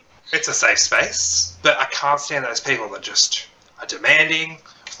 Like, it's a safe space, but I can't stand those people that just are demanding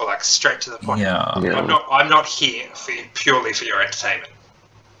or like straight to the point. Yeah. I'm not here purely for your entertainment.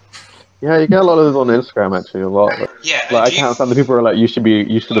 Yeah, you get a lot of those on Instagram actually a lot. Like, yeah, like I can't stand the people who are like, you should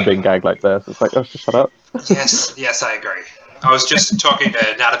have been gagged like this. It's like, oh, just shut up. Yes, I agree. I was just talking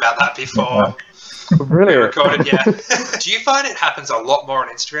to Nat about that before. Really? Recorded, yeah. Do you find it happens a lot more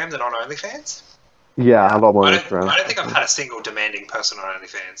on Instagram than on OnlyFans? Yeah, a lot more I on don't, Instagram. I don't think I've had a single demanding person on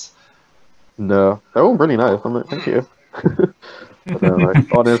OnlyFans. No, they're all really nice. I'm like, thank you. But then, like,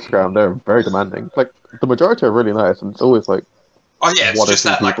 on Instagram, they're very demanding. Like, the majority are really nice, and it's always like Oh yeah, it's one or just two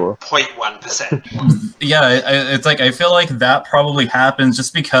that like people. 0.1%. Yeah, it's like I feel like that probably happens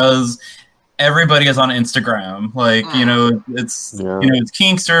just because everybody is on Instagram. Like, it's Yeah. it's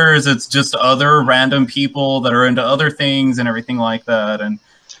kinksters, it's just other random people that are into other things and everything like that. And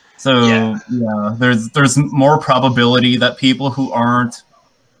so there's more probability that people who aren't,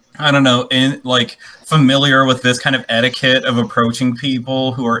 I don't know, in like familiar with this kind of etiquette of approaching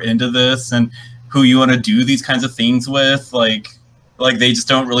people who are into this and who you want to do these kinds of things with, like they just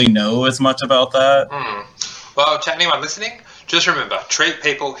don't really know as much about that. Well, to anyone listening, just remember, treat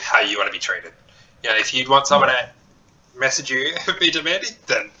people how you want to be treated. If you'd want someone to message you and be demanding,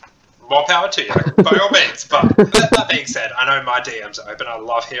 then more power to you, by all means. But that being said, I know my DMs are open. I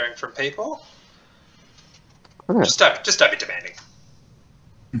love hearing from people. Okay. Just don't be demanding.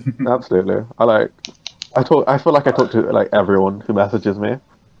 Absolutely. I feel like I talk to like everyone who messages me,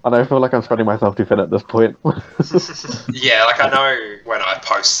 and I feel like I'm spreading myself too thin at this point. Yeah, like I know when I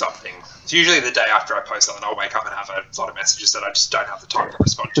post something, it's usually the day after I post something, I'll wake up and have a lot of messages that I just don't have the time to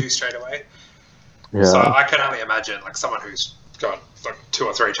respond to straight away. Yeah. So I can only imagine, like, someone who's got like 2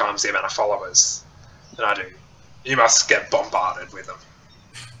 or 3 times the amount of followers than I do. You must get bombarded with them.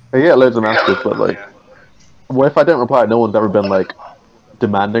 I get loads of messages, but like, well, if I don't reply, no one's ever been like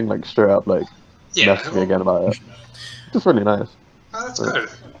demanding, like straight up, like message me again about it. It's just really nice. Oh, that's good.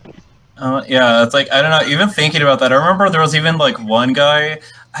 Yeah, it's like, I don't know, even thinking about that, I remember there was even like one guy,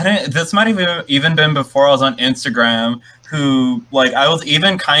 this might have even been before I was on Instagram, who, like, I was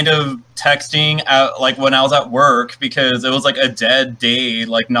even kind of texting out, like, when I was at work, because it was like a dead day,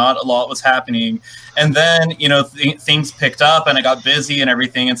 like not a lot was happening. And then, things picked up and I got busy and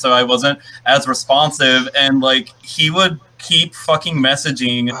everything, and so I wasn't as responsive, and like he would keep fucking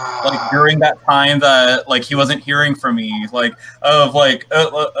messaging like during that time that like he wasn't hearing from me, like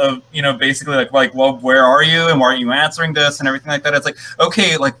basically like, well, where are you and why aren't you answering this and everything like that. It's like,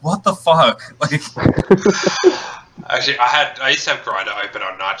 okay, like what the fuck, like. Actually, I used to have Grindr open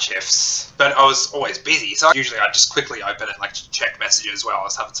on night shifts, but I was always busy, so usually I'd just quickly open it, like, to check messages while I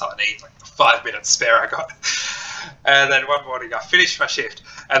was having something to eat, like the 5 minutes spare I got. And then one morning I finished my shift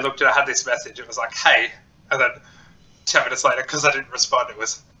and looked and I had this message. It was like, hey, and then 10 minutes later, because I didn't respond, it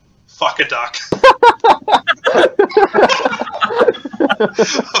was, fuck a duck. I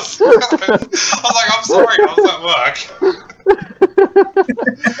was like, I'm sorry, I was at work.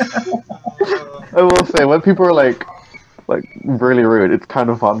 I will say, when people are like really rude, it's kind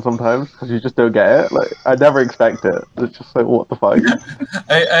of fun sometimes because you just don't get it. Like, I never expect it. It's just like, what the fuck?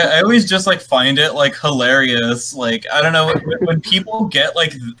 I always just like find it like hilarious. Like, I don't know, when people get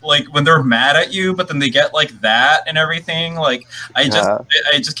like when they're mad at you, but then they get like that and everything. Like, I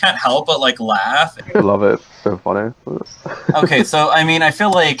just can't help but like laugh. I love it. It's so funny. Okay, so I mean, I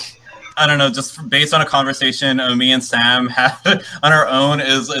feel like, I don't know, just based on a conversation me and Sam had on our own,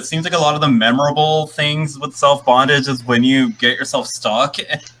 it seems like a lot of the memorable things with self-bondage is when you get yourself stuck.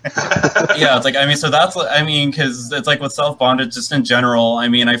 Yeah, it's like, I mean, so that's, I mean, because it's like with self-bondage just in general, I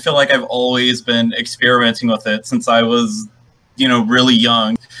mean, I feel like I've always been experimenting with it since I was, really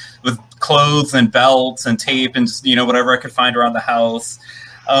young, with clothes and belts and tape and just, whatever I could find around the house.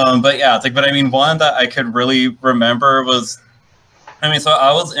 But yeah, it's like, but I mean, one that I could really remember was, so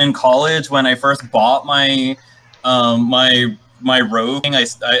I was in college when I first bought my my robe. I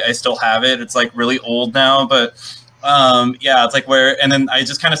still have it. It's like really old now, but it's like and then I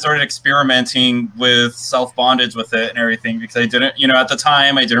just kind of started experimenting with self-bondage with it and everything, because I didn't, at the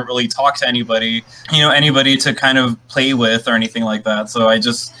time I didn't really talk to anybody, anybody to kind of play with or anything like that. So I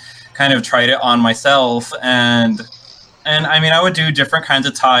just kind of tried it on myself, and I mean, I would do different kinds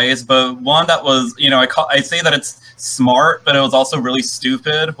of ties, but one that was, I say that it's smart, but it was also really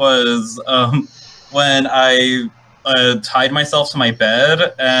stupid, was when I tied myself to my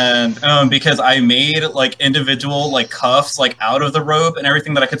bed, and because I made like individual like cuffs like out of the rope and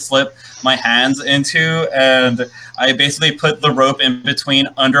everything that I could slip my hands into, and I basically put the rope in between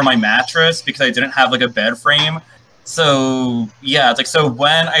under my mattress because I didn't have like a bed frame. So yeah, it's like, so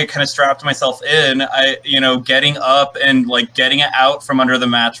when I kind of strapped myself in, I, getting up and like getting it out from under the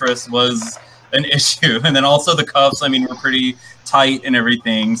mattress was an issue. And then also the cuffs, I mean, were pretty tight and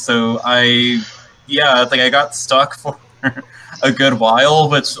everything. So it's like I got stuck for a good while,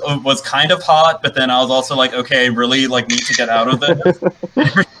 which was kind of hot, but then I was also like, okay, I really like need to get out of this.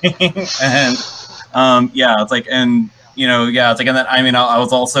 And it's like, and it's like, and then I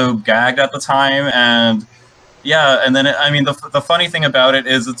was also gagged at the time, and yeah, and then the funny thing about it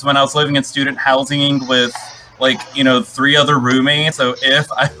is it's when I was living in student housing with 3 other roommates. So if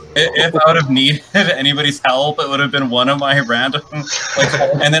I would have needed anybody's help, it would have been one of my random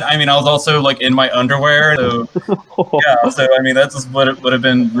and then I was also in my underwear. So yeah, so that's just what it would have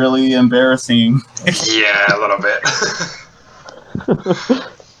been really embarrassing. Yeah, a little bit.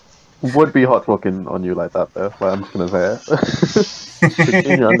 Would be hot walking on you like that though. I'm just gonna say it.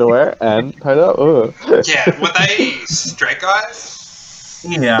 In your underwear and tied up. Ugh. Yeah, were they straight guys?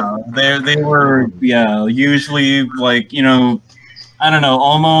 Yeah, they were usually I don't know,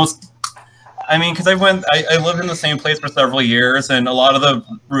 almost. Because I lived in the same place for several years, and a lot of the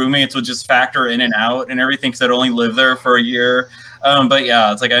roommates would just factor in and out and everything because I'd only lived there for a year. But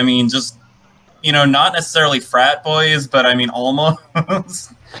yeah, it's just not necessarily frat boys, but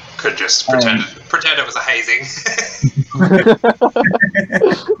almost. Could just pretend it was a hazing.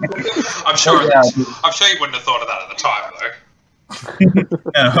 I'm sure you wouldn't have thought of that at the time, though.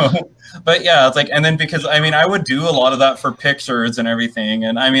 No. But yeah, it's and then because I would do a lot of that for pictures and everything,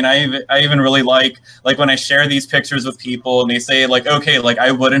 and I even really like when I share these pictures with people and they say okay,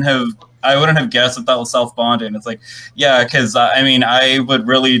 I wouldn't have guessed that was self-bonding. It's yeah, because I would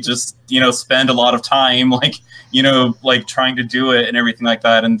really just spend a lot of time trying to do it and everything like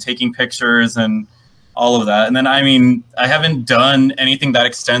that, and taking pictures and all of that. And then I haven't done anything that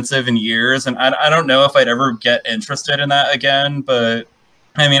extensive in years, and I don't know if I'd ever get interested in that again. But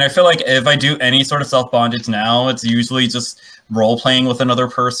I feel like if I do any sort of self-bondage now, it's usually just role-playing with another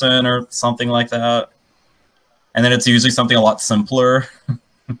person or something like that, and then it's usually something a lot simpler.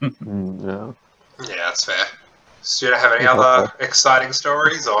 Yeah, that's fair. So you don't have any other exciting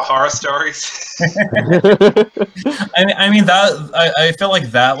stories or horror stories? I feel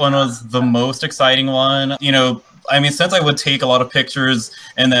like that one was the most exciting one. Since I would take a lot of pictures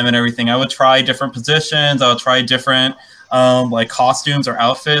in them and everything, I would try different positions. I would try different costumes or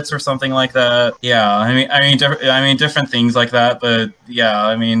outfits or something like that. Yeah, different things like that. But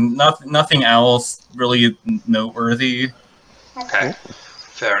yeah, nothing else really noteworthy. Okay,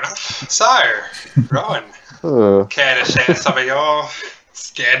 fair enough. So, Rowan. Care to share some of your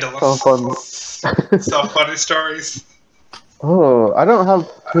scandalous self-bondage stories? Oh, I don't have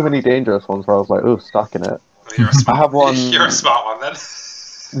too many dangerous ones where I was stuck in it. Well, I have one. You're a smart one then.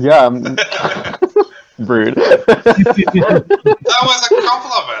 Yeah, rude. That was a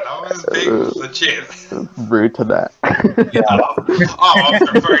compliment. I was being legit. Rude to that. Yeah. I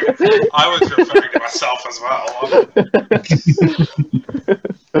was referring to myself as well.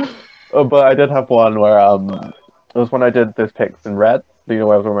 But I did have one where it was when I did this pics in red. Do you know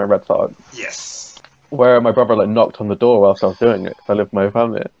where I was wearing my red sock? Yes. Where my brother knocked on the door whilst I was doing it because I live with my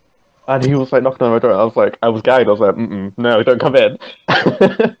family, and he was knocking on my door. And I was gagged. I was like, no, don't come in.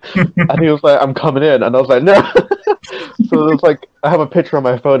 And he was like, I'm coming in, and I was like, no. So it was I have a picture on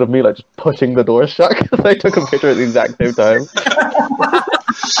my phone of me just pushing the door shut because I took a picture at the exact same time.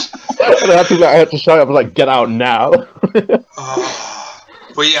 And I had to shout. I was like, get out now.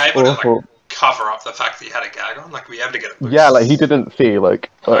 Were you able to cover up the fact that you had a gag on? Were you able to get it loose? Yeah, he didn't see.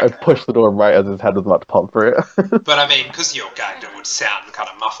 I pushed the door right as his head was about to pop through it. But because you're gagged, it would sound kind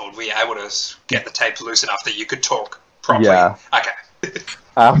of muffled. Were you able to get the tape loose enough that you could talk properly? Yeah. Okay.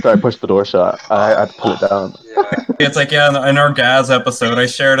 After I pushed the door shut, I had to pull it down. Yeah. It's in our Gaz episode, I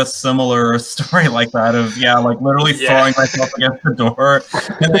shared a similar story like that of literally throwing myself against the door,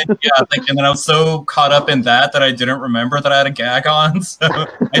 and then and then I was so caught up in that I didn't remember that I had a gag on. So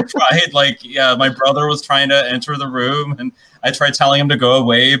I tried my brother was trying to enter the room, and I tried telling him to go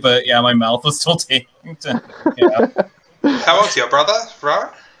away, but my mouth was still taped. And, How old's your brother, Rowan?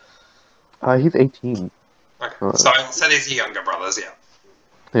 He's 18. Okay. So these are younger brothers, yeah.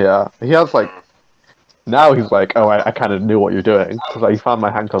 Yeah, he has now he's oh, I kind of knew what you're doing because he found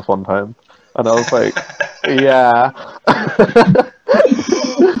my handcuffs one time, and I was like, yeah.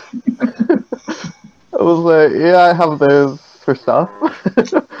 I was like, yeah, I have those for stuff.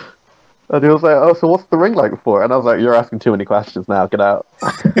 And he was like, oh, so what's the ring like for? And I was like, you're asking too many questions now, get out.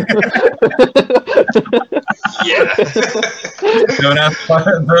 Yeah.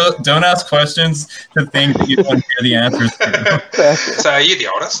 Don't ask questions to think that you don't hear the answers to. So are you the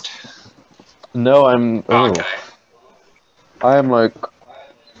oldest? No, I'm... Okay. I am the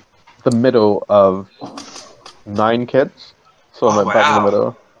middle of 9 kids. So I'm back in the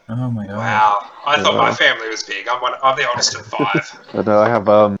middle. Oh my god. Wow. I thought my family was big. I'm the oldest of 5. No, I have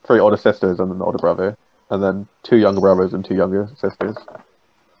 3 older sisters and an older brother. And then 2 younger brothers and 2 younger sisters.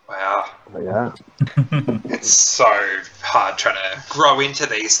 Wow. But yeah. It's so hard trying to grow into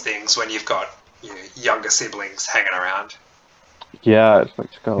these things when you've got younger siblings hanging around. Yeah, it's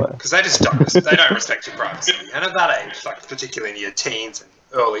like Scarlet. Because they don't respect your privacy. And at that age, like particularly in your teens and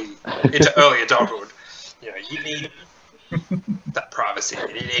into early adulthood, you need that privacy.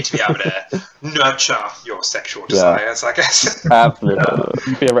 You need to be able to nurture your sexual desires, I guess.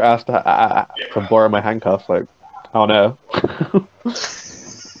 Absolutely. If you ever asked to borrow my handcuffs, like, oh no.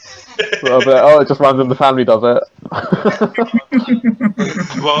 So I'll be like, oh, it just runs in the family, does it?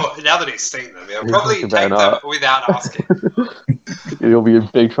 Well, now that he's seen them, he'll probably take them without asking. You'll be in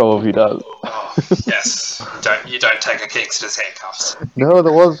big trouble if he does. Oh, yes. You don't take a Kingston's handcuffs. No,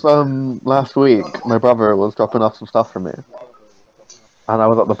 there was last week. My brother was dropping off some stuff for me, and I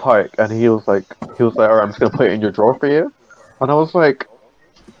was at the park, and he was like, "Alright, I'm just gonna put it in your drawer for you." And I was like,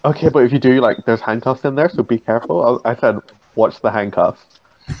 "Okay, but if you do, like, there's handcuffs in there, so be careful." I said, "Watch the handcuffs."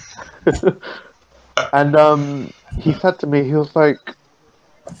 And he said to me, he was like,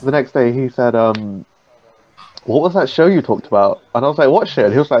 the next day, he said, what was that show you talked about? And I was like, what show?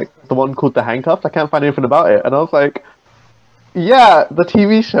 And he was like, the one called The Handcuffs? I can't find anything about it. And I was like, yeah, the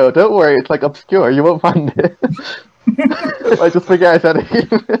TV show. Don't worry, it's like obscure. You won't find it. I just forget I said it.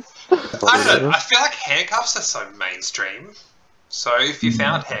 I don't know. I feel like handcuffs are so mainstream. So if you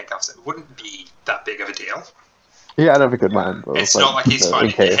found handcuffs, it wouldn't be that big of a deal. Yeah, I don't think it mind. It's not like he's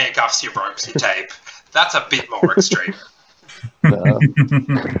finding your handcuffs, your ropes, your tape. That's a bit more extreme. No.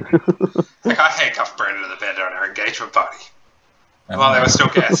 Like, I handcuffed Brandon to the bed on our engagement party while they were still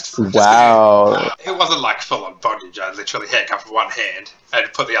guests. Wow. It wasn't like full-on bondage. I literally handcuffed one hand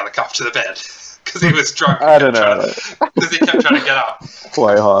and put the other cuff to the bed because he was drunk. I don't know. Because he kept trying to get up.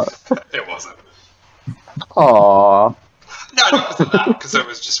 Quite hot. It wasn't. Aww. No, it wasn't that, because it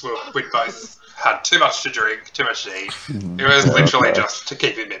was just we both had too much to drink, too much to eat. It was literally just to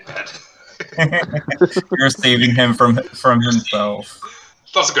keep him in bed. You're saving him from himself.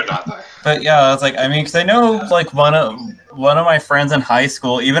 That was a good night, though. But yeah, it's like, I mean, because I know, like, one of my friends in high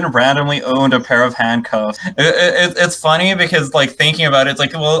school even randomly owned a pair of handcuffs. It's funny because, like, thinking about it, it's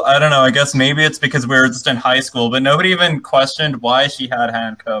like, well, I don't know, I guess maybe it's because we were just in high school, but nobody even questioned why she had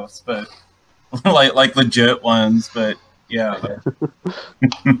handcuffs, but like legit ones, but yeah.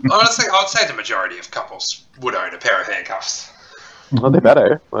 Honestly, I would say the majority of couples would own a pair of handcuffs. Well, they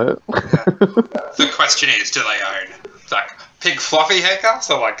better. But... The question is, do they own, like, pig fluffy handcuffs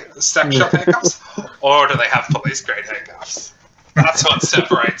or, like, sex shop handcuffs? Or do they have police-grade handcuffs? That's what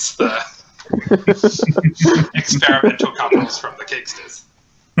separates the experimental couples from the Kingsters.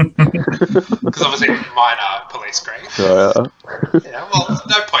 Because obviously mine are police-grade. Yeah, well,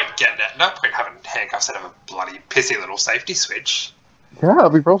 no point getting it. No point having handcuffs that have a bloody pissy little safety switch. Yeah,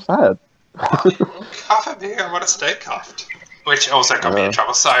 we both had. Cuff me, I want to stay cuffed. Which also got me in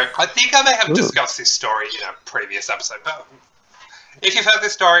trouble. So I think I may have discussed this story in a previous episode, but if you've heard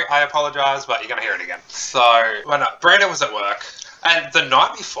this story, I apologise, but you're going to hear it again. So when Brandon was at work, and the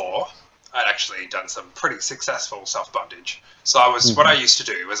night before, I'd actually done some pretty successful self-bondage. So what I used to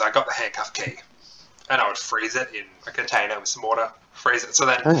do was I got the handcuff key, and I would freeze it in a container with some water, freeze it, so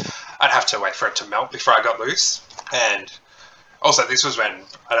then I'd have to wait for it to melt before I got loose. And also, this was when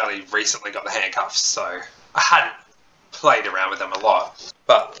I'd only recently got the handcuffs, so I hadn't played around with them a lot.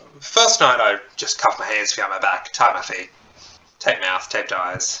 But first night, I just cuffed my hands behind my back, tied my feet, taped mouth, taped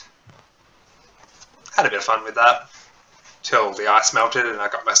eyes. Had a bit of fun with that till the ice melted and I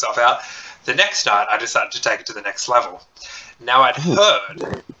got myself out. The next night, I decided to take it to the next level. Now, I'd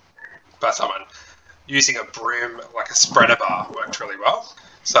heard by someone using a broom, like a spreader bar, worked really well.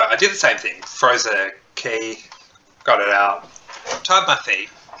 So I did the same thing. Froze a key, got it out, tied my feet,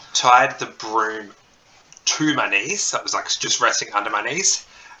 tied the broom to my knees, so it was like just resting under my knees,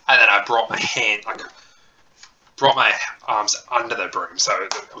 and then I brought my arms under the broom, so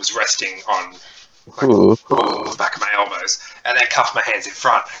it was resting on the back of my elbows, and then cuffed my hands in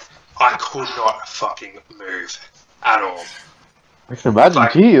front. I could not fucking move at all. I can imagine,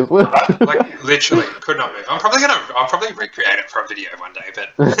 geez. Like literally could not move. I'll probably recreate it for a video one day,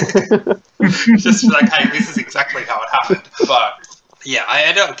 but just like, hey, this is exactly how it happened. But yeah, I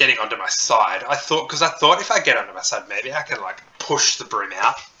ended up getting onto my side. I thought if I get onto my side, maybe I can like push the broom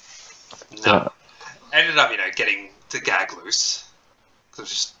out. No, ended up getting the gag loose. It was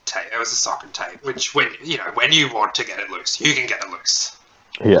just tape. It was a sock and tape. Which when you want to get it loose, you can get it loose.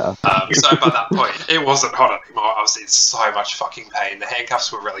 Yeah. So by that point, it wasn't hot anymore. I was in so much fucking pain. The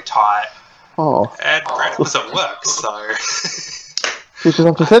handcuffs were really tight. Oh. And Brandon was at work, so you just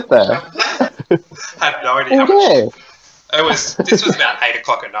have to sit there. Had no idea how much. This was about 8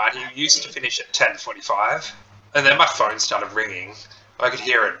 o'clock at night. He used to finish at 10:45, and then my phone started ringing. I could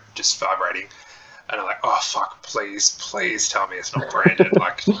hear it just vibrating, And I'm like, oh fuck, please tell me it's not Brandon,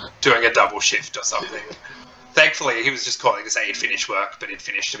 like doing a double shift or something. Thankfully, he was just calling to say he'd finished work, but he'd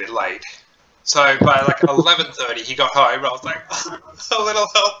finished a bit late. So by like 11:30, he got home, and I was like, a little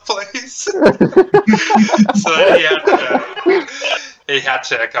help, please. So he had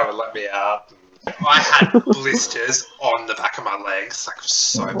to come and let me out. I had blisters on the back of my legs, like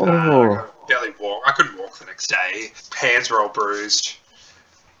so bad. Like, I barely walk. I couldn't walk the next day. Hands were all bruised.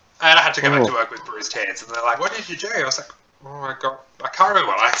 And I had to go back to work with bruised hands. And they're like, what did you do? I was like, oh my god, I can't remember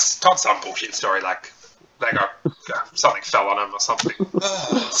what. I told some bullshit story, like they got something fell on them or something.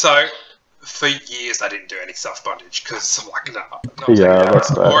 So for years I didn't do any self-bondage because I'm like, no.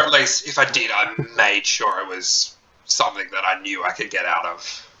 That's fair. Or at least if I did, I made sure it was something that I knew I could get out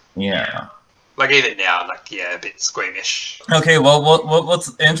of. Yeah. Like even now, I'm like, a bit squeamish. Okay, well,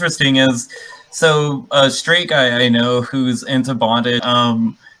 what's interesting is, so a straight guy I know who's into bondage,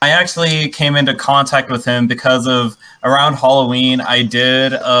 I actually came into contact with him because of around Halloween. I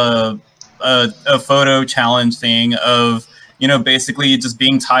did a photo challenge thing of, basically just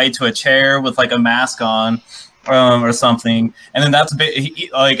being tied to a chair with like a mask on, or something. And then that's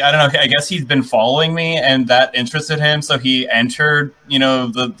I don't know. I guess he's been following me, and that interested him, so he entered,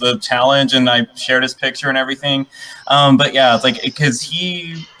 the challenge, and I shared his picture and everything. But yeah, it's like because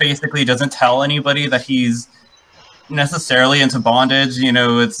he basically doesn't tell anybody that he's necessarily into bondage.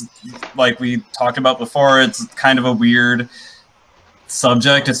 It's like we talked about before, it's kind of a weird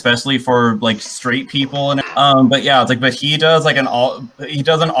subject, especially for like straight people. And but yeah, it's like, but he does like an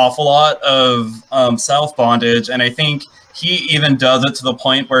awful lot of self bondage, and I think he even does it to the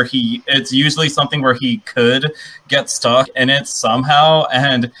point where it's usually something where he could get stuck in it somehow.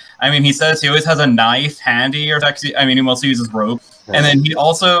 And I mean, he says he always has a knife handy, or actually, I mean, he mostly uses rope. And then he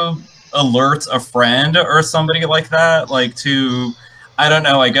also alerts a friend or somebody like that, like to, I don't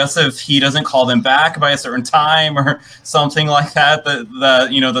know, I guess if he doesn't call them back by a certain time or something like that,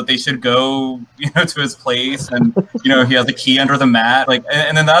 that they should go, to his place, and, he has a key under the mat. Like,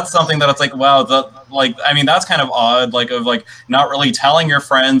 and then that's something that it's like, wow, that's kind of odd, like, of like not really telling your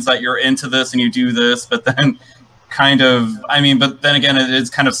friends that you're into this and you do this, but then but then again, it is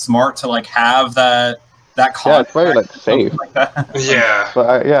kind of smart to like have that it's very like safe. Like that. Yeah.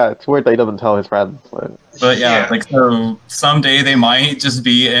 But it's weird that he doesn't tell his friends. But yeah, like, so someday they might just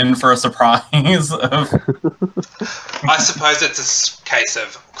be in for a surprise of... I suppose it's a case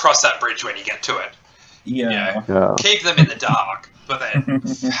of cross that bridge when you get to it. Yeah. Keep them in the dark, but then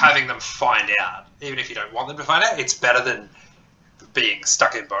having them find out, even if you don't want them to find out, it's better than being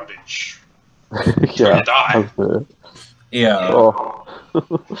stuck in bondage until you die. Yeah. Oh.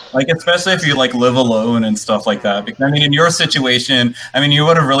 Like, especially if you like live alone and stuff like that. Because I mean, in your situation, I mean, you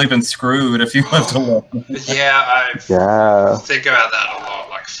would have really been screwed if you lived alone. Yeah, I think about that a lot.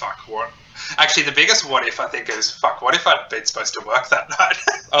 Like, fuck, what? Actually, the biggest what if I think is, fuck, what if I'd been supposed to work that night?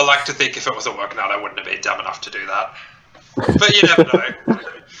 I like to think if it was a work night, I wouldn't have been dumb enough to do that. But you never know.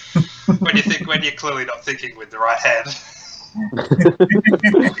 when you're clearly not thinking with the right head.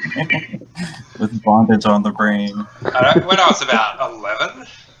 With bondage on the brain. When I was about 11,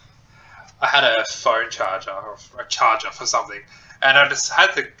 I had a phone charger or a charger for something, and I just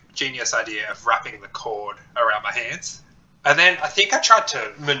had the genius idea of wrapping the cord around my hands. And then I think I tried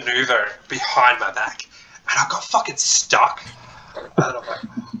to maneuver behind my back, and I got fucking stuck. And I'm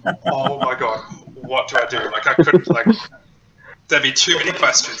like, oh my god, what do I do? Like, I couldn't, like, there'd be too many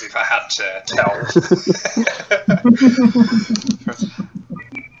questions if I had to tell.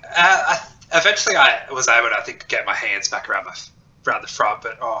 Eventually I was able to, I think, get my hands back around the front,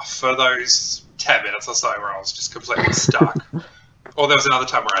 but for those 10 minutes or so where I was just completely stuck. Or there was another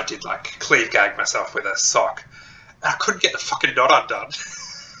time where I did, like, cleave gag myself with a sock, and I couldn't get the fucking knot undone.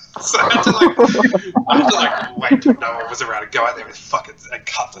 So I had to wait till no one was around and go out there and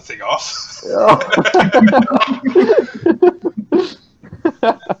cut the thing off.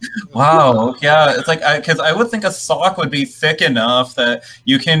 Wow, yeah, it's like, because I would think a sock would be thick enough that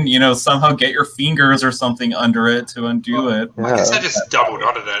you can, somehow get your fingers or something under it to undo it. I guess I just double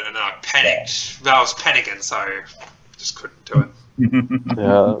knotted it, and then I panicked. I was panicking, so I just couldn't do it.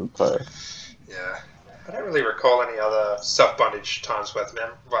 Sorry. Yeah. I don't really recall any other self-bondage times worth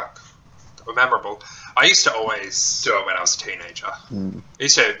memorable. I used to always do it when I was a teenager. A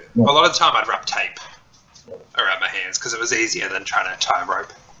lot of the time I'd wrap tape around my hands because it was easier than trying to tie a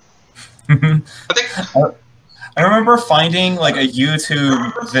rope. I remember finding like a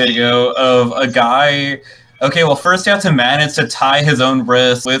YouTube video of a guy. Okay, well, first you have to manage to tie his own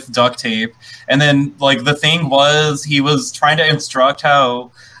wrist with duct tape, and then like the thing was he was trying to instruct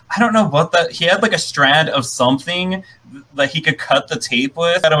how, I don't know what that. He had like a strand of something that he could cut the tape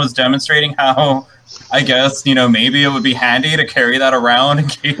with, and I was demonstrating how, I guess, maybe it would be handy to carry that around in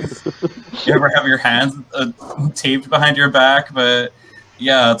case you ever have your hands taped behind your back. But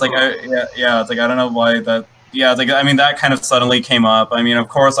yeah, it's like it's like I don't know why that. Yeah, it's like I mean that kind of suddenly came up. I mean, of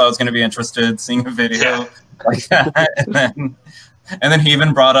course, I was going to be interested seeing a video like that, and then he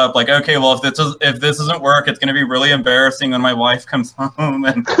even brought up like, okay, well, if this doesn't work, it's going to be really embarrassing when my wife comes home.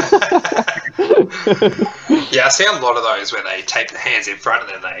 And yeah, I see a lot of those where they tape the hands in front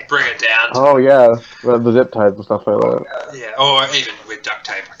and then they bring it down. Oh yeah, the zip ties and stuff like that. Yeah, or even with duct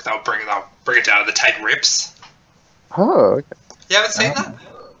tape, like they'll bring it down and the tape rips. Oh, okay. You haven't seen that?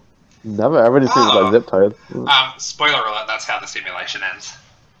 Never. I've already seen like zip ties. Spoiler alert, that's how the simulation ends.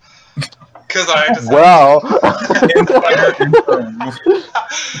 Because I just Well, I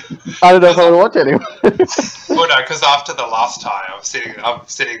don't know if I would watch it anymore. Well, no, because after the last time, I'm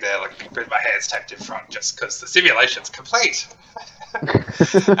sitting there like with my hands taped in front, just because the simulation's complete. And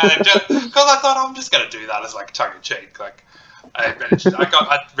because I thought I'm just gonna do that as like tongue in cheek, like because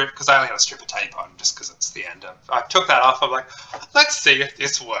I only had a strip of tape on, just because it's the end. I took that off. I'm like, let's see if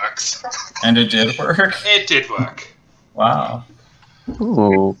this works. And it did work. It did work. Wow.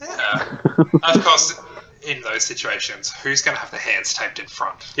 Ooh. Yeah. Of course, in those situations, who's going to have the hands taped in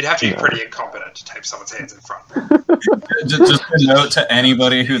front? You'd have to be pretty incompetent to tape someone's hands in front. Just a note to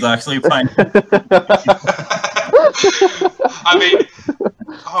anybody who's actually playing. I mean,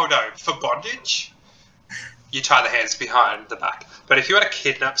 oh no, for bondage, you tie the hands behind the back. But if you want to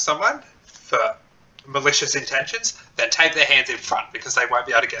kidnap someone for malicious intentions, then tape their hands in front, because they won't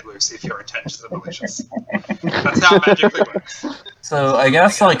be able to get loose if your intentions are malicious. That's how it magically works. So I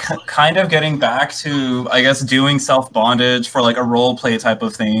guess like kind of getting back to doing self bondage for like a role play type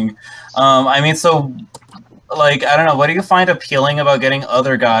of thing. I mean, so like I don't know, what do you find appealing about getting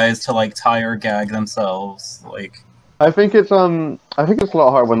other guys to like tie or gag themselves? Like I think it's a lot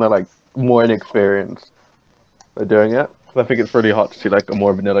harder when they're like more inexperienced at doing it. I think it's really hot to see like a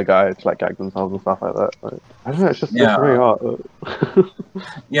more vanilla guy to like gag themselves and stuff like that. Like, I don't know, it's really hot.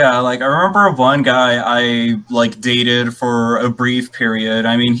 Yeah, like I remember one guy I like dated for a brief period.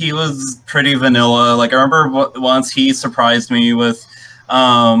 I mean, he was pretty vanilla. Like I remember once he surprised me with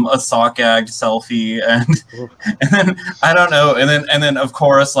a sock gagged selfie, and then I don't know, and then of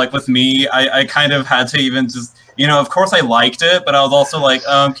course like with me, I kind of had to even just. Of course I liked it, but I was also like,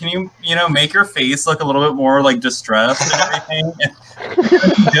 can you, make your face look a little bit more like distressed and everything?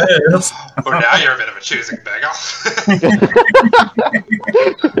 Well, now you're a bit of a choosing beggar.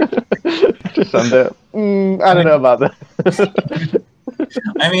 Just I don't know about that.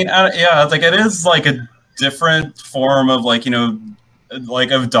 I mean, it's like it is like a different form of like like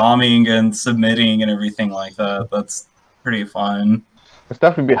of doming and submitting and everything like that. That's pretty fun. It's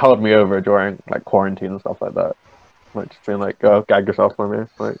definitely held me over during like quarantine and stuff like that. Like just being like, oh, gag yourself for me.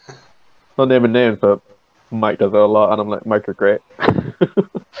 Like, not naming names, but Mike does it a lot, and I'm like, Mike, you're great.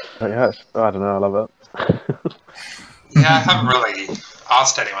 But yeah, I don't know, I love it. Yeah, I haven't really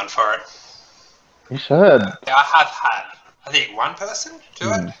asked anyone for it. You should. Yeah, I have had, I think, one person do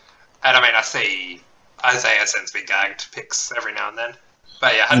it. And I mean, I see Isaiah sends me gagged pics every now and then.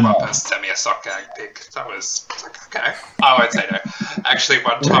 But yeah, I had one person send me a sock gag pic. That was like, okay. I won't say no. Actually,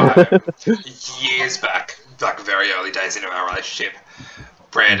 one time, years back, like very early days into our relationship,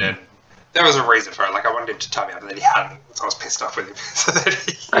 Brandon, there was a reason for it. Like, I wanted him to tie me up, and then he hadn't. So I was pissed off with him. So then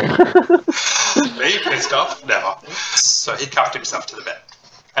me pissed off? Never. So he cuffed himself to the bed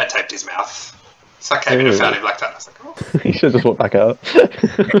and taped his mouth. So I came in and found him like that. And I was like, oh. You should just walk back out.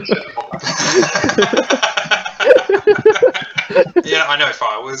 Yeah, I know if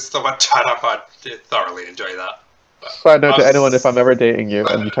I was the one tied up, I'd thoroughly enjoy that. Side note to anyone, if I'm ever dating you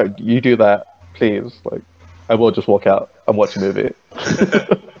and you do that, please, like, I will just walk out and watch a movie.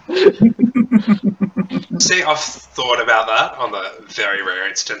 See, I've thought about that on the very rare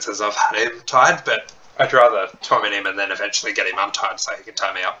instances I've had him tied, but I'd rather torment him and then eventually get him untied so he can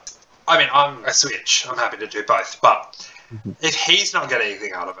tie me up. I mean, I'm a switch. I'm happy to do both, but if he's not getting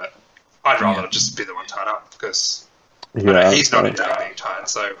anything out of it, I'd rather just be the one tied up, because he's not into being tied,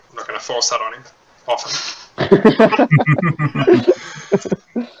 so I'm not going to force that on him often.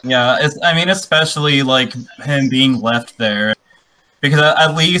 Yeah, I mean, especially like him being left there, because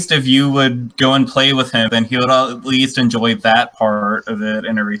at least if you would go and play with him, then he would at least enjoy that part of it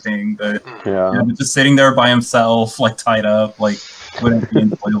and everything. But just sitting there by himself, like tied up, like wouldn't be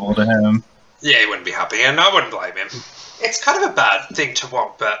enjoyable to him. Yeah, he wouldn't be happy, and I wouldn't blame him. It's kind of a bad thing to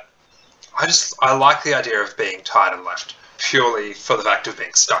want, but I like the idea of being tied and left purely for the fact of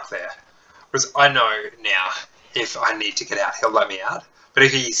being stuck there. Because I know now, if I need to get out, he'll let me out. But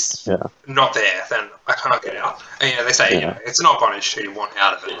if he's not there, then I can't get out. And, they say it's not bondage till you want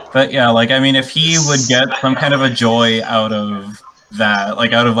out of it. But yeah, like, I mean, if he would get some kind of a joy out of that,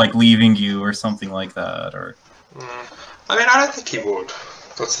 like out of like leaving you or something like that, or. I mean, I don't think he would.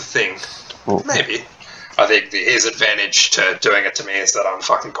 That's the thing. Maybe. I think his advantage to doing it to me is that I'm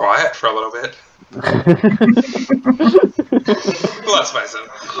fucking quiet for a little bit. Well, let's face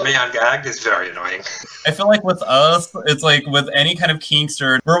it, me ungagged is very annoying. I feel like with us, it's like with any kind of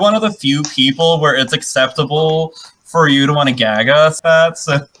kinkster, we're one of the few people where it's acceptable for you to want to gag us at.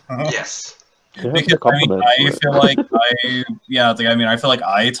 So. Yes. Because I feel like I feel like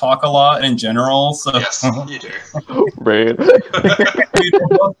I talk a lot in general. So yes, you do. Right. We're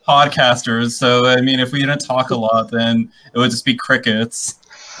both podcasters, so I mean, if we didn't talk a lot, then it would just be crickets.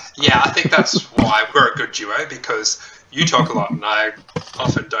 Yeah, I think that's why we're a good duo, because you talk a lot and I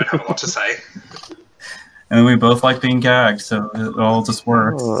often don't have a lot to say. And we both like being gagged, so it all just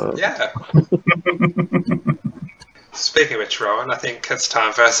works. Yeah. Speaking of which, Rowan, I think it's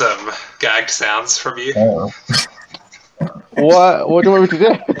time for some gagged sounds from you. Oh. What do you want me to do?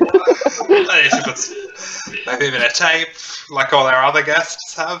 Maybe a bit of tape, like all our other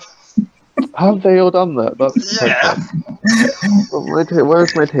guests have. Have they all done that? That's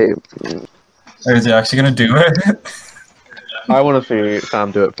Where's my tape? Is he actually going to do it? I want to see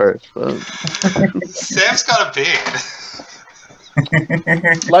Sam do it first. Sam's got a beard.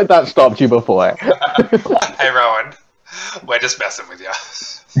 Like that stopped you before. Hey, Rowan. We're just messing with you.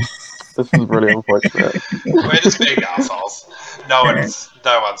 This is really unfortunate. We're just being assholes. No one's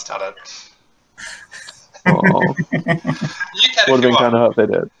done it. Aww. You can Would have been kind of hope they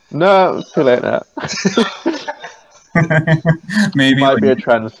did. No, it's too late now. Maybe might be a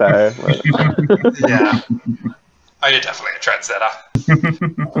trendsetter. Yeah. Oh, you're definitely a trendsetter. I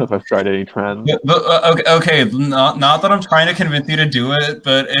don't know if I've tried any trends. Okay, not that I'm trying to convince you to do it,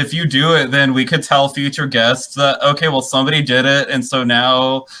 but if you do it, then we could tell future guests that, okay, well, somebody did it, and so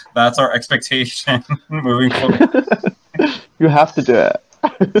now that's our expectation moving forward. You have to do it.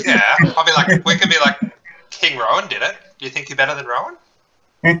 Yeah, I'll be like, we could be like, King Rowan did it. Do you think you're better than Rowan?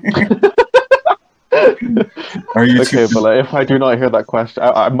 Are you okay, but like, if I do not hear that question,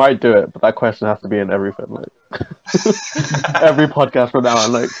 I might do it, but that question has to be in everything, like every podcast from now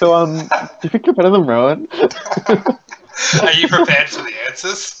on. Like, so do you think you're better than Rowan? Are you prepared for the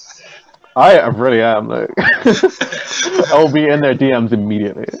answers? I really am. Like, I'll be in their DMs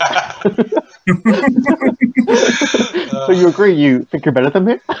immediately. So you agree? You think you're better than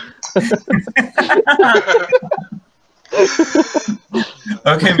me?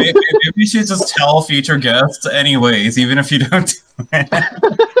 Okay, maybe we should just tell future guests anyways, even if you don't do it.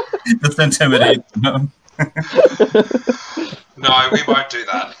 Just intimidate them. No, we won't do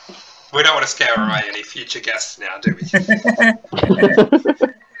that. We don't want to scare away any future guests now, do we?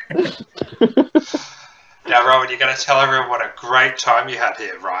 Now, Rowan, you're going to tell everyone what a great time you had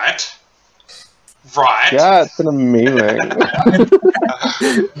here, right? Right. Yeah, it's been amazing.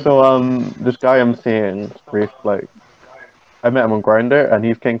 So, this guy I'm seeing, like, I met him on Grindr, and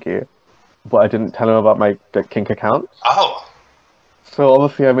he's kinky, but I didn't tell him about my kink account. Oh. So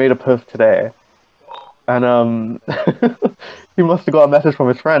obviously, I made a post today, and he must have got a message from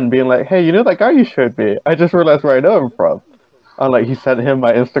his friend being like, "Hey, you know that guy you showed me? I just realized where I know him from." And like, he sent him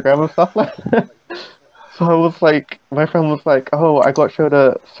my Instagram and stuff like that. So I was like, my friend was like, "Oh, I got showed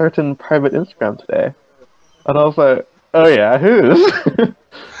a certain private Instagram today," and I was like, "Oh yeah, whose?"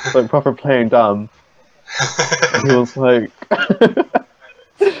 Like proper playing dumb. And he was like,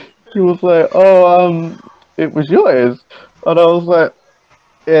 "Oh, it was yours," and I was like,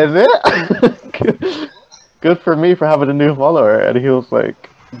 "Is it?" Good for me for having a new follower. And he was like,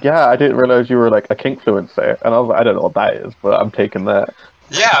 "Yeah, I didn't realize you were like a kinkfluencer," and I was like, "I don't know what that is, but I'm taking that."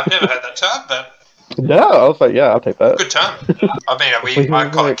 Yeah, I've never heard that term, but yeah, I was like, "Yeah, I'll take that." good term. I mean, I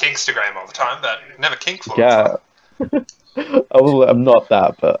call it Kinkstagram all the time, but never kinkfluencer. Yeah. I was like, I'm not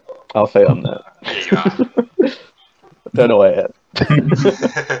that, but I'll say I'm that. Yeah, you are. Don't know what it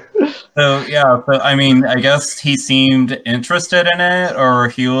is. So I mean, I guess he seemed interested in it, or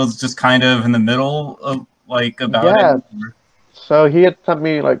he was just kind of in the middle of like about it. So he had sent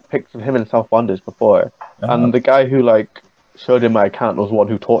me like pics of him in Bondage before, and the guy who like showed him my account was one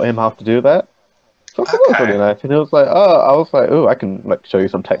who taught him how to do that. So that was really nice, and it was like, oh, I can like show you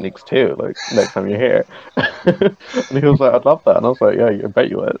some techniques too, like next time you're here. And he was like, I'd love that, and I was like, yeah, I bet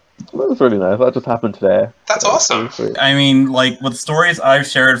you would. So that was really nice. That just happened today. That's awesome. I mean, like with stories I've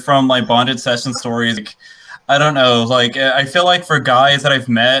shared from like bondage session stories, like, I don't know, like, I feel like for guys that I've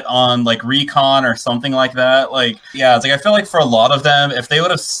met on, like, Recon or something like that, like, yeah, it's like, I feel like for a lot of them, if they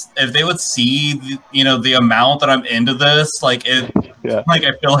would see, the amount that I'm into this, like, Yeah. like,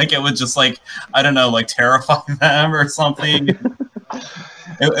 I feel like it would just, like, I don't know, like, terrify them or something.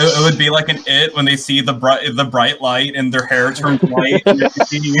 It would be like an It when they see the bright light and their hair turns white. I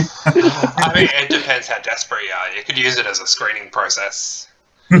mean, it depends how desperate you are. You could use it as a screening process.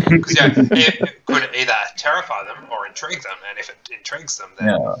 Because it could either terrify them or intrigue them, and if it intrigues them,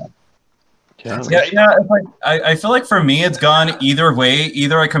 then It's like I feel like for me it's gone either way.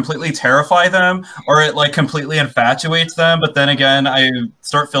 Either I completely terrify them, or it like completely infatuates them. But then again, I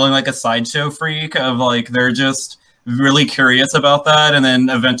start feeling like a sideshow freak of like they're just really curious about that, and then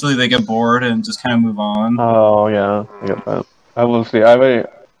eventually they get bored and just kind of move on. Oh yeah, I get that. I will see. I've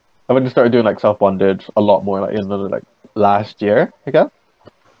only started doing like self bondage a lot more like in the like last year, I guess.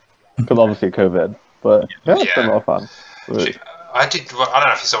 Because obviously COVID, but yeah, it's been a lot of fun. I did. Well, I don't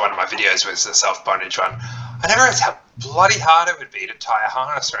know if you saw one of my videos with the self bondage one. I never realized how bloody hard it would be to tie a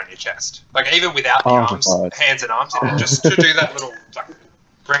harness around your chest, like even without the hands and arms in it, just to do that little like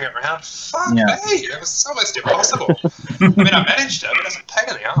bring it around. Fuck me, it was almost impossible. I mean, I managed it, but it's a pain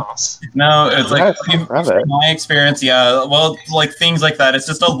in the ass. No, it's like from my experience, well, like things like that. It's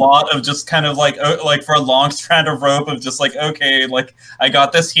just a lot of just kind of like for a long strand of rope of just like, okay, like I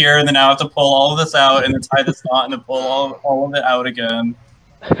got this here, and then now I have to pull all of this out and then tie this knot and then pull all of it out again.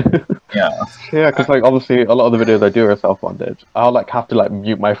 Yeah, because like obviously a lot of the videos I do are self bondage. I'll like have to like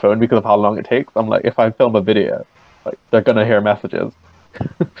mute my phone because of how long it takes. I'm like, if I film a video, like they're gonna hear messages.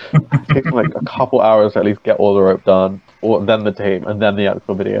 It takes like a couple hours to at least get all the rope done, or then the tape, and then the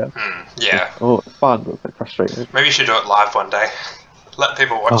actual video. It's fun, but it's like frustrating. Maybe you should do it live one day. Let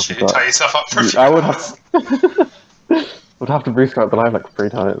people watch you tie yourself up for a few hours. Would have to restart the live like 3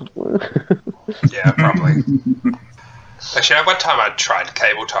 times. Yeah, probably. Actually, one time I tried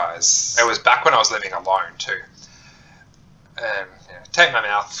cable ties. It was back when I was living alone too. And tape my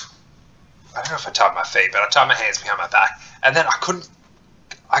mouth. I don't know if I tied my feet, but I tied my hands behind my back, and then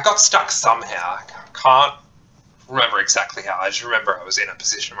I got stuck somehow. I can't remember exactly how. I just remember I was in a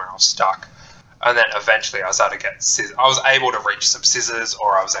position where I was stuck, and then eventually I was able to get scissors. I was able to reach some scissors,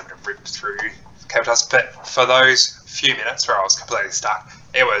 or I was able to rip through cable ties. But for those few minutes where I was completely stuck,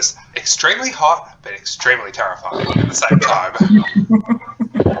 it was extremely hot, but extremely terrifying at the same time.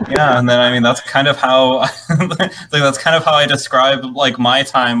 Yeah, and then I mean that's kind of how I describe like my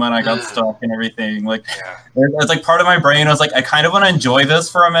time when I got stuck and everything. Like it's like part of my brain was like I kind of want to enjoy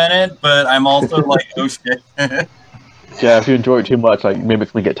this for a minute, but I'm also like oh shit. Yeah, if you enjoy it too much, like maybe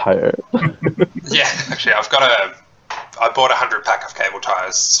it's gonna get tired. Yeah, actually, I bought 100 pack of cable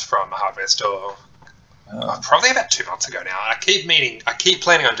ties from a hardware store. Probably about 2 months ago now. I keep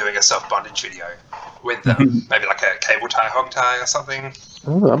planning on doing a self bondage video with maybe like a cable tie, hog tie, or something.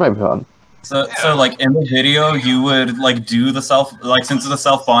 Oh, that might be fun. So like in the video, you would like do the since it's a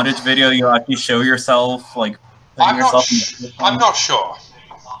self bondage video, you actually show yourself like. I'm not sure.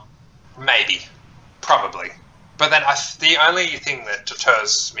 Maybe, probably, but then the only thing that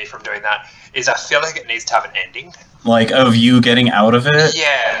deters me from doing that is I feel like it needs to have an ending. Like of you getting out of it.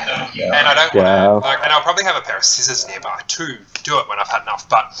 Yeah. And I don't want to. And I'll probably have a pair of scissors nearby to do it when I've had enough.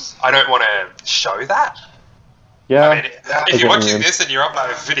 But I don't want to show that. Yeah. I mean, if you're watching this and you're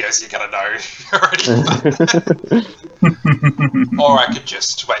uploading videos, you're gonna know already. Or I could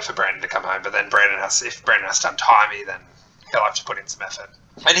just wait for Brandon to come home. But then if Brandon has to untie me, then he'll have to put in some effort.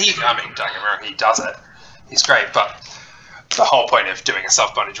 And don't get me wrong, he does it. He's great, but the whole point of doing a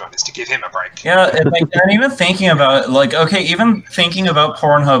self-bondage one is to give him a break. Yeah, and even thinking about even thinking about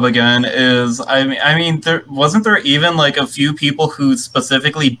Pornhub again is, I mean, wasn't there even like a few people who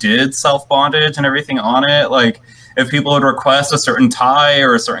specifically did self-bondage and everything on it? Like, if people would request a certain tie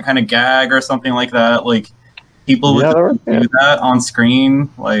or a certain kind of gag or something like that, like people would do that on screen.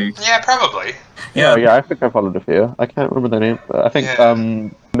 Like, yeah, probably. Yeah, I think I followed a few. I can't remember their name. I think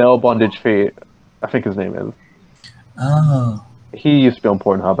Male Bondage Feet. I think his name is. Oh. He used to be on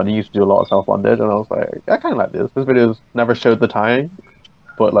Pornhub and he used to do a lot of self bondage, and I was like, I kind of like this. His videos never showed the tying,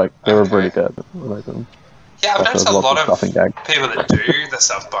 but like they were really good. I like them. Yeah, I've noticed a lot of people that do the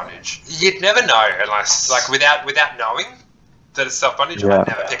self bondage. You'd never know unless, like, without knowing that it's self bondage, I'd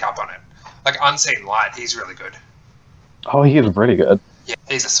never pick up on it. Like Unseen Light, he's really good. Oh, he is really good. Yeah,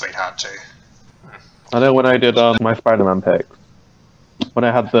 he's a sweetheart too. I know when I did my Spider-Man pics, when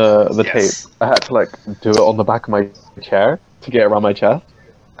I had the tape, I had to like do it on the back of my chair to get it around my chest.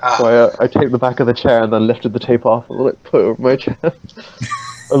 So I taped the back of the chair and then lifted the tape off and like put it over my chest.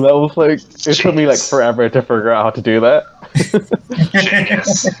 And that was like, it took me like forever to figure out how to do that.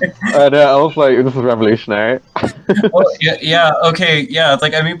 Genius. And I was like, this is revolutionary. Well, yeah, okay, yeah. It's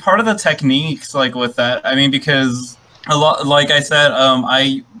like, I mean, part of the techniques, like with that, I mean, because a lot, like I said,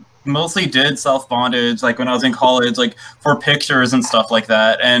 I mostly did self bondage, like when I was in college, like for pictures and stuff like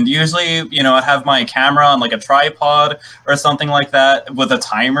that. And usually, you know, I'd have my camera on like a tripod or something like that with a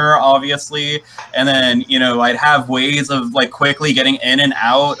timer, obviously. And then, you know, I'd have ways of like quickly getting in and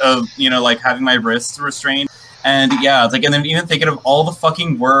out of, you know, like having my wrists restrained. And yeah, it's like, and then even thinking of all the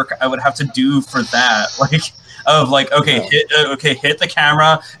fucking work I would have to do for that, like, of like, okay, hit the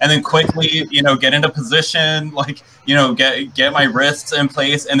camera, and then quickly, you know, get into position, like, you know, get my wrists in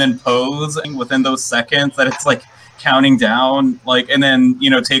place, and then pose within those seconds that it's like counting down, like, and then, you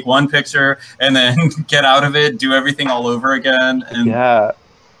know, take one picture, and then get out of it, do everything all over again, and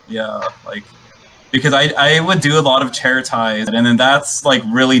yeah, like. Because I would do a lot of chair ties, and then that's like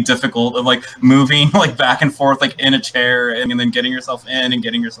really difficult of like moving like back and forth like in a chair, and then getting yourself in and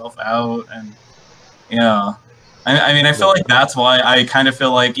getting yourself out, and yeah. I mean, I feel like that's why I kind of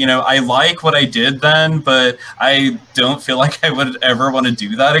feel like, you know, I like what I did then, but I don't feel like I would ever want to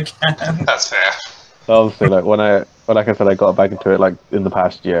do that again. That's fair. Obviously, like when like I said, I got back into it like in the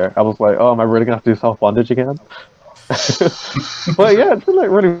past year. I was like, oh, am I really gonna have to do self bondage again? But yeah, it's been like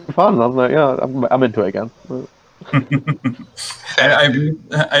really fun. I'm like, yeah, I'm into it again.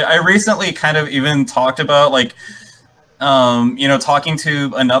 I recently kind of even talked about like, you know, talking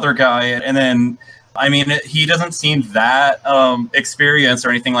to another guy, and then, I mean, he doesn't seem that experienced or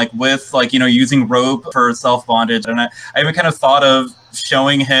anything like with like, you know, using rope for self bondage, and I even kind of thought of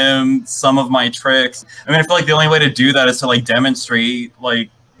showing him some of my tricks. I mean, I feel like the only way to do that is to like demonstrate, like,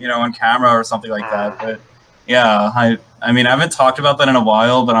 you know, on camera or something like that, but. Yeah, I mean, I haven't talked about that in a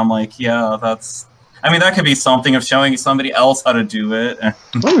while, but I'm like, yeah, that's... I mean, that could be something of showing somebody else how to do it.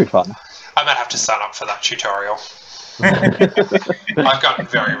 That'd be fun. I might have to sign up for that tutorial. I've gotten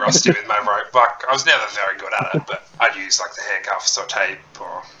very rusty with my rope. Like, I was never very good at it, but I'd use like the handcuffs or tape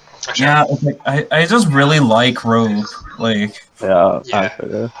or... Yeah, I just really like rope. Like... Yeah.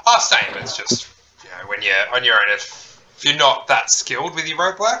 Oh, same. It's just, you know, when you're on your own, if you're not that skilled with your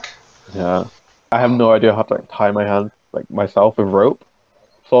rope work... Yeah. I have no idea how to like tie my hands like myself with rope,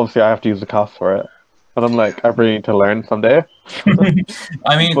 so obviously I have to use the cuffs for it. And I'm like, I really need to learn someday.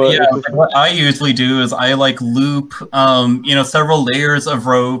 I mean, yeah, what I usually do is I like loop, you know, several layers of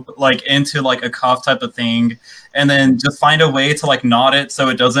rope like into like a cuff type of thing, and then just find a way to like knot it so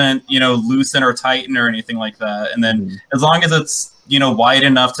it doesn't, you know, loosen or tighten or anything like that. And then as long as it's, you know, wide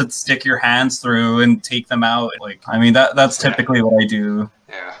enough to stick your hands through and take them out, like, I mean, that's typically what I do.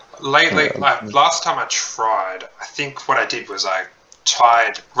 Yeah. Lately, like, last time I tried, I think what I did was I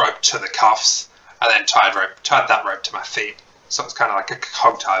tied rope to the cuffs and then tied that rope to my feet. So it's kind of like a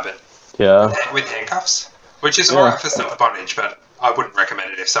hog tie, but with handcuffs, which is alright for self bondage, but I wouldn't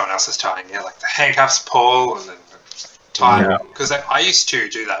recommend it if someone else is tying you. Like the handcuffs pull and then tie. Because I used to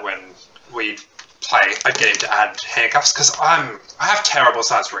do that when we'd play. I'd get him to add handcuffs because I have terrible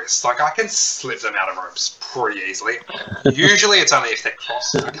sized wrists. Like I can slip them out of ropes pretty easily. Usually it's only if they're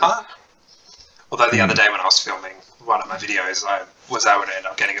crossed I can't. Although the other day when I was filming one of my videos, I was able to end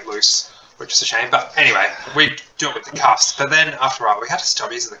up getting it loose, which is a shame. But anyway, we'd do it with the cuffs. But then after a while, we had to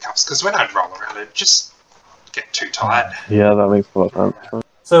stop using the cuffs because when I'd roll around, it'd just get too tight. Yeah, that makes a lot of sense.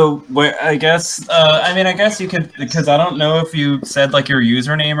 So, I guess, I mean, I guess you could, because I don't know if you said, like, your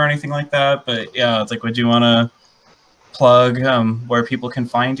username or anything like that, but, yeah, it's like, would you want to plug where people can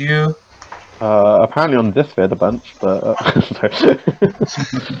find you? Apparently on this vid a bunch, but...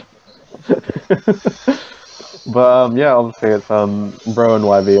 but, yeah, obviously it's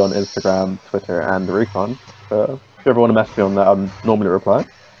rowanyv on Instagram, Twitter, and Recon. So, if you ever want to message me on that, I'll normally reply.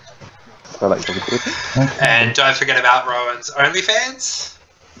 So, like, and don't forget about Rowan's OnlyFans.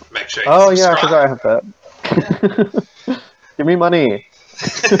 Make sure you subscribe. Yeah, I forgot I have that. Give me money.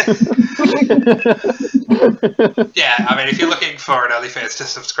 Yeah, I mean, if you're looking for an OnlyFans to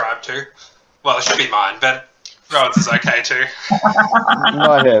subscribe to, well, it should be mine, but Rowan's is okay too.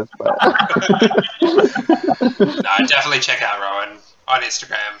 Not his, but... No, definitely check out Rowan on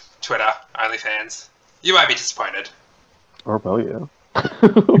Instagram, Twitter, OnlyFans. You won't be disappointed. Or will you?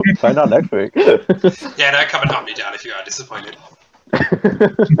 Find out next week. Yeah, no, come and hunt me down if you are disappointed.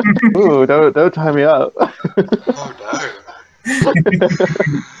 Ooh, don't tie me up. Oh no.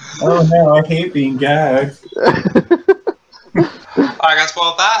 Oh no, I hate being gagged. Alright guys,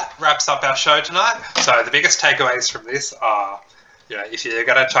 well that wraps up our show tonight. So the biggest takeaways from this are, you know, if you're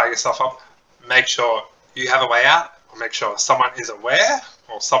going to tie yourself up, make sure you have a way out, or make sure someone is aware,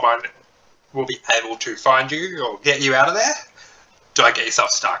 or someone will be able to find you or get you out of there. Don't get yourself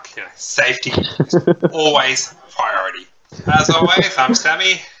stuck. You know, safety is always priority. As always, I'm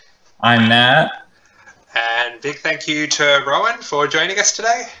Sammy. I'm Nat. And big thank you to Rowan for joining us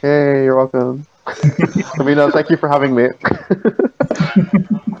today. Hey, you're welcome. I mean, thank you for having me.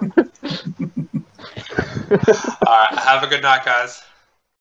 Alright, have a good night, guys.